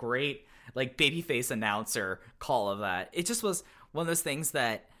like a great like babyface announcer call of that. It just was one of those things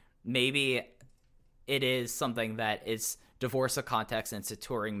that maybe it is something that is divorced of context and it's a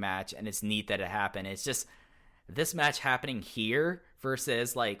touring match and it's neat that it happened. It's just this match happening here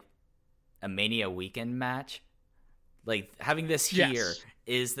versus like a Mania weekend match, like having this here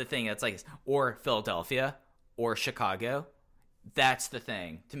is the thing that's like, or Philadelphia or Chicago. That's the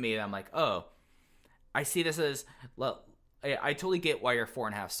thing to me. I'm like, oh, I see this as I totally get why you're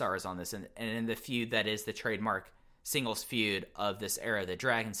 4.5 stars on this, and in the feud that is the trademark singles feud of this era, the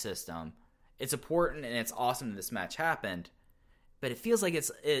Dragon system, it's important and it's awesome that this match happened, but it feels like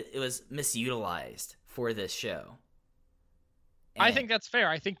it was misutilized for this show. And I think that's fair.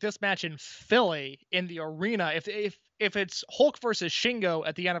 I think this match in Philly in the arena, if it's Hulk versus Shingo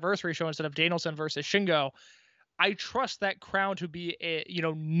at the anniversary show instead of Danielson versus Shingo, I trust that crowd to be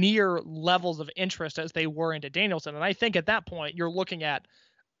near levels of interest as they were into Danielson. And I think at that point you're looking at,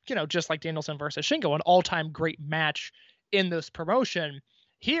 just like Danielson versus Shingo, an all-time great match in this promotion.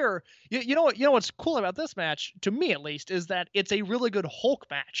 Here, you know what's cool about this match, to me at least, is that it's a really good Hulk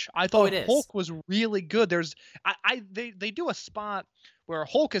match. I thought Hulk was really good. They do a spot where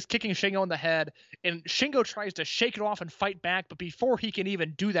Hulk is kicking Shingo in the head, and Shingo tries to shake it off and fight back, but before he can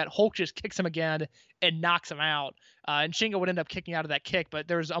even do that, Hulk just kicks him again and knocks him out. And Shingo would end up kicking out of that kick, but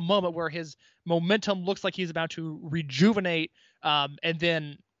there's a moment where his momentum looks like he's about to rejuvenate, and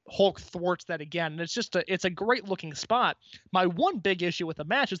then Hulk thwarts that again, and it's a great looking spot. My one big issue with the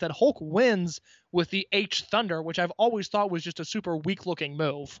match is that Hulk wins with the H Thunder, which I've always thought was just a super weak looking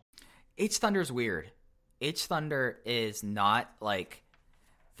move. H Thunder's weird. H Thunder is not like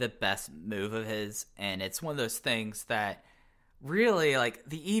the best move of his, and it's one of those things that really, like,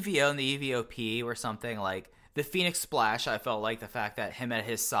 the EVO and the EVOP or something, like the Phoenix Splash, I felt like the fact that him at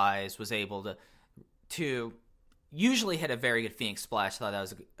his size was able to usually hit a very good Phoenix Splash. I thought that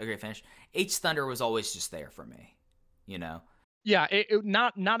was a great finish. H Thunder was always just there for me, Yeah,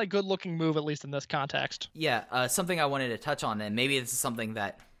 not a good looking move, at least in this context. Yeah, something I wanted to touch on, and maybe this is something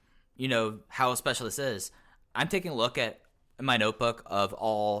that, how special this is. I'm taking a look at my notebook of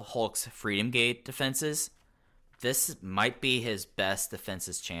all Hulk's Freedom Gate defenses. This might be his best defense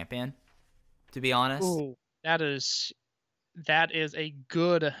as champion, to be honest. Ooh, that is a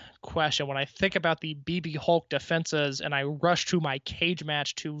good question. When I think about the BB Hulk defenses and I rush to my cage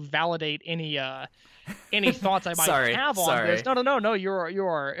match to validate any thoughts I might have on this. No,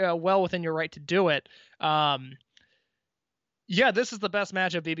 you're well within your right to do it. Yeah, this is the best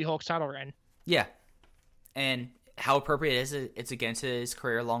match of BB Hulk's title reign. Yeah. And how appropriate is it? It's against his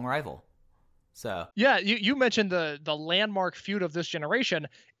career-long rival. So yeah, you mentioned the landmark feud of this generation.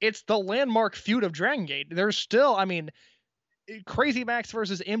 It's the landmark feud of Dragon Gate. There's still, Crazy Max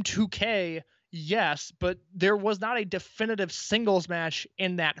versus M2K, yes, but there was not a definitive singles match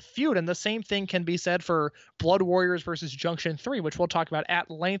in that feud, and the same thing can be said for Blood Warriors versus Junction 3, which we'll talk about at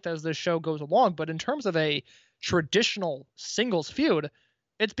length as this show goes along. But in terms of a traditional singles feud,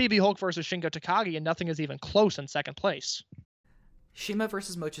 it's BB Hulk versus Shingo Takagi, and nothing is even close in second place. Shima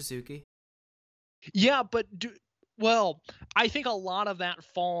versus Mochizuki. Yeah, but I think a lot of that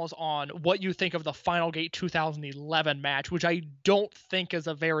falls on what you think of the Final Gate 2011 match, which I don't think is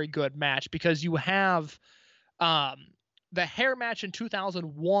a very good match, because you have the hair match in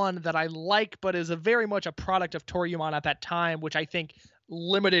 2001 that I like, but is very much a product of Toryumon at that time, which I think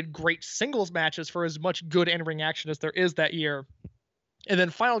limited great singles matches for as much good in-ring action as there is that year. And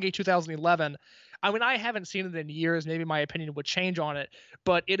then Final Gate 2011, I haven't seen it in years. Maybe my opinion would change on it,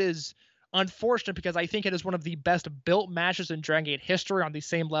 but it is unfortunate because I think it is one of the best built matches in Dragon Gate history, on the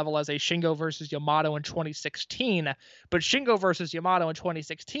same level as a Shingo versus Yamato in 2016. But Shingo versus Yamato in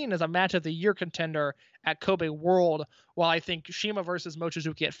 2016 is a match of the year contender at Kobe World, while I think Shima versus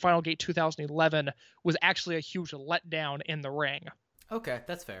Mochizuki at Final Gate 2011 was actually a huge letdown in the ring. Okay,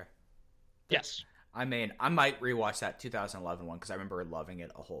 that's fair. Yes. I might rewatch that 2011 one because I remember loving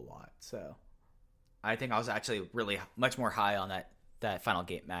it a whole lot. So I think I was actually really much more high on that Final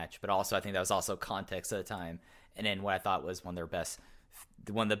Gate match, but also I think that was also context at the time, and in what I thought was one of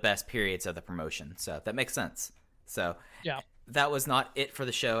the best periods of the promotion. So that makes sense. So yeah, that was not it for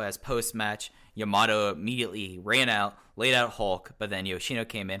the show. As post-match, Yamato immediately ran out, laid out Hulk, but then Yoshino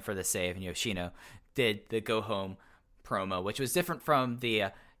came in for the save, and Yoshino did the go home promo, which was different from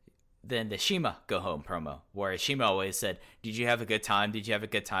than the Shima go home promo, where Shima always said, "Did you have a good time? Did you have a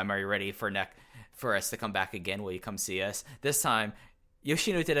good time? Are you ready for us to come back again? Will you come see us?" This time,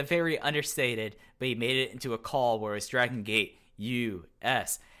 Yoshino did a very understated, but he made it into a call where it's Dragon Gate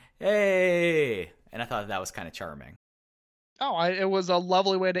US. Hey! And I thought that was kind of charming. Oh, it was a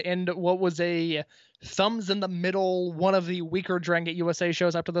lovely way to end what was a thumbs in the middle, one of the weaker Dragon Gate USA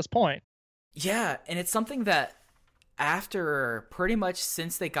shows up to this point. Yeah, and it's something that after pretty much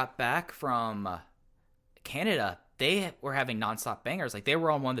since they got back from Canada, they were having nonstop bangers. Like, they were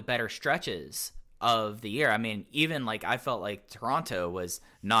on one of the better stretches of the year. Even I felt like Toronto was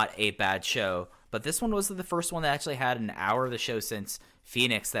not a bad show, but this one was the first one that actually had an hour of the show since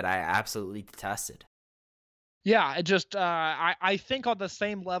Phoenix that I absolutely detested. Yeah, it just I think on the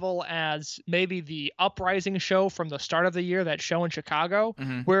same level as maybe the Uprising show from the start of the year, that show in Chicago,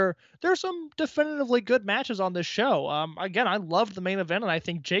 Hmm. where there's some definitively good matches on this show. Again, I loved the main event, and I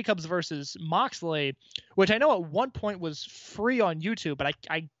think Jacobs versus Moxley, which I know at one point was free on YouTube, but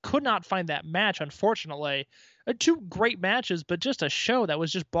I could not find that match, unfortunately. Two great matches, but just a show that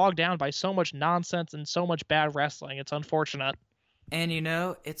was just bogged down by so much nonsense and so much bad wrestling. It's unfortunate. And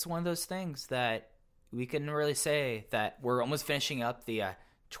it's one of those things that we can really say that we're almost finishing up the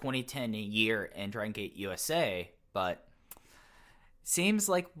 2010 year in Dragon Gate USA, but seems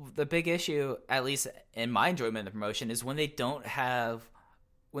like the big issue, at least in my enjoyment of the promotion, is when they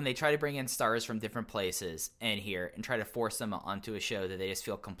try to bring in stars from different places in here and try to force them onto a show that they just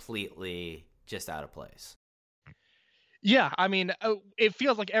feel completely just out of place. Yeah, I mean, it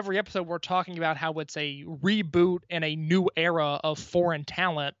feels like every episode we're talking about how it's a reboot and a new era of foreign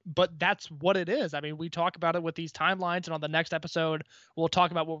talent, but that's what it is. I mean, we talk about it with these timelines, and on the next episode, we'll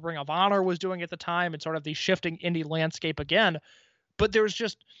talk about what Ring of Honor was doing at the time and sort of the shifting indie landscape again. But there's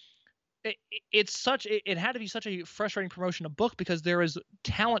just, it had to be such a frustrating promotion to book because there is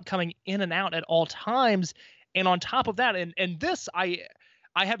talent coming in and out at all times. And on top of that, and this,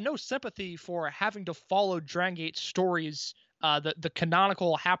 I have no sympathy for having to follow Dragon Gate stories, the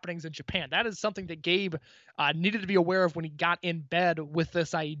canonical happenings in Japan. That is something that Gabe needed to be aware of when he got in bed with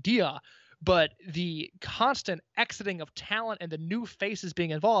this idea. But the constant exiting of talent and the new faces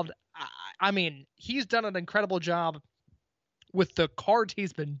being involved, I mean, he's done an incredible job with the cards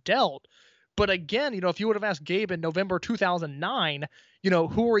he's been dealt. But again, if you would have asked Gabe in November 2009,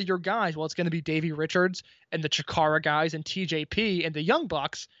 who are your guys? Well, it's going to be Davey Richards and the Chikara guys and TJP and the Young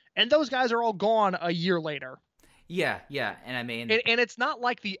Bucks. And those guys are all gone a year later. Yeah. And I mean... And it's not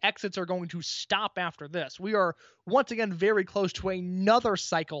like the exits are going to stop after this. We are, once again, very close to another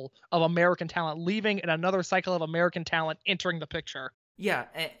cycle of American talent leaving and another cycle of American talent entering the picture. Yeah,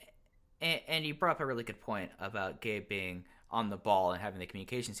 and you brought up a really good point about Gabe being on the ball and having the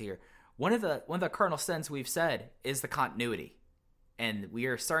communications here. One of the cardinal sins we've said is the continuity, and we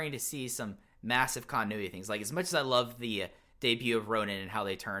are starting to see some massive continuity things. Like, as much as I love the debut of Ronin and how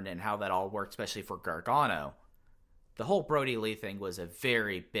they turned and how that all worked, especially for Gargano, the whole Brody Lee thing was a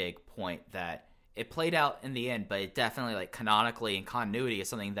very big point that it played out in the end, but it definitely, like, canonically and continuity is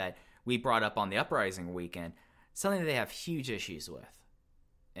something that we brought up on the Uprising weekend, something that they have huge issues with,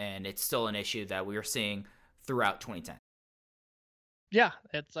 and it's still an issue that we are seeing throughout 2010. Yeah,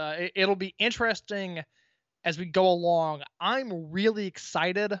 it'll be interesting as we go along. I'm really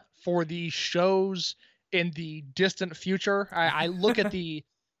excited for these shows in the distant future. I look at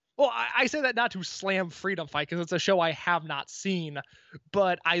I say that not to slam Freedom Fight because it's a show I have not seen,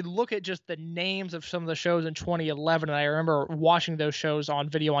 but I look at just the names of some of the shows in 2011, and I remember watching those shows on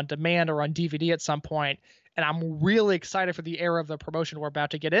video on demand or on DVD at some point, and I'm really excited for the era of the promotion we're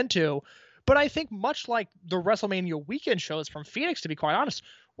about to get into. But I think much like the WrestleMania weekend shows from Phoenix, to be quite honest,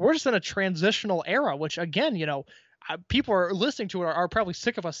 we're just in a transitional era, which again, people are listening to it are probably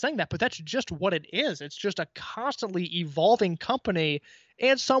sick of us saying that, but that's just what it is. It's just a constantly evolving company,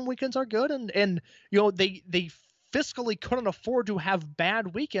 and some weekends are good, and they fiscally couldn't afford to have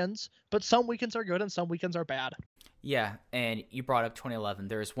bad weekends, but some weekends are good and some weekends are bad. Yeah, and you brought up 2011.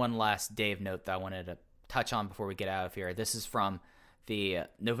 There's one last Dave note that I wanted to touch on before we get out of here. This is from the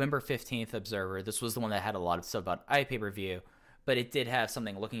November 15th Observer. This was the one that had a lot of stuff about iPay-per-view, but it did have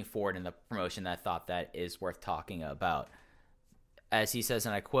something looking forward in the promotion that I thought that is worth talking about. As he says,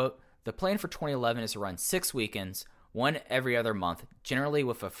 and I quote, "The plan for 2011 is to run 6 weekends, one every other month, generally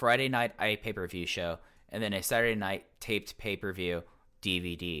with a Friday night iPay-per-view show, and then a Saturday night taped pay-per-view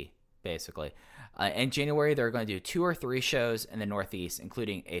DVD, basically. In January, they're going to do 2 or 3 shows in the Northeast,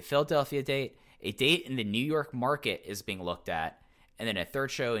 including a Philadelphia date, a date in the New York market is being looked at, and then a 3rd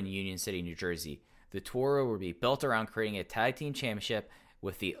show in Union City, New Jersey. The tour will be built around creating a tag team championship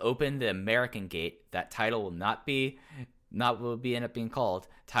with the Open the American Gate. That title will end up being called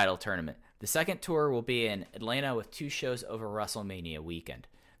Title Tournament. The second tour will be in Atlanta with 2 shows over WrestleMania weekend.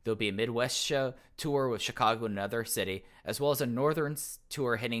 There'll be a Midwest tour with Chicago in another city, as well as a Northern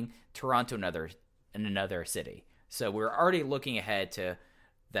tour hitting Toronto in another city. So we're already looking ahead to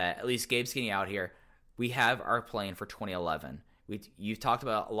that. At least Gabe's getting out here. We have our plan for 2011. You've talked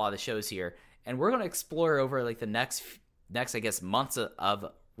about a lot of the shows here, and we're going to explore over like the next I guess months of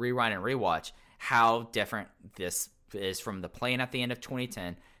rewind and rewatch how different this is from the plan at the end of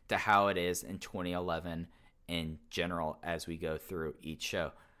 2010 to how it is in 2011 in general as we go through each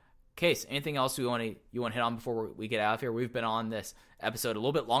show. Case, anything else you want to hit on before we get out of here? We've been on this episode a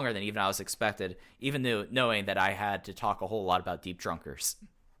little bit longer than even I was expected, even though knowing that I had to talk a whole lot about Deep Drunkers.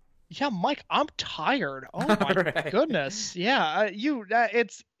 Yeah, Mike, I'm tired. Oh my Right. goodness. Yeah,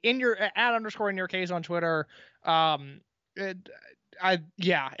 it's in your @_ in your case on Twitter. It,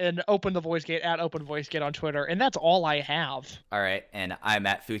 and open the voice gate @open voice gate on Twitter, and that's all I have. All right, and I'm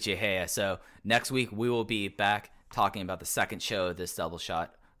at Fujiheya. So next week we will be back talking about the second show of this double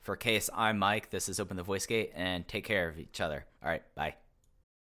shot. For Case, I'm Mike. This is Open the Voice Gate, and take care of each other. All right, bye.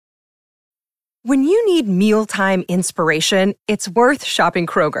 When you need mealtime inspiration, it's worth shopping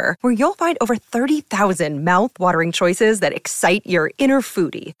Kroger, where you'll find over 30,000 mouth-watering choices that excite your inner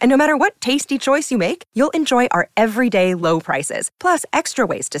foodie. And no matter what tasty choice you make, you'll enjoy our everyday low prices, plus extra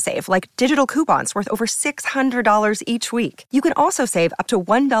ways to save, like digital coupons worth over $600 each week. You can also save up to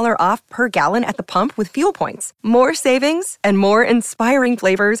 $1 off per gallon at the pump with fuel points. More savings and more inspiring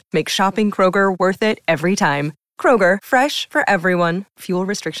flavors make shopping Kroger worth it every time. Kroger, fresh for everyone. Fuel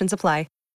restrictions apply.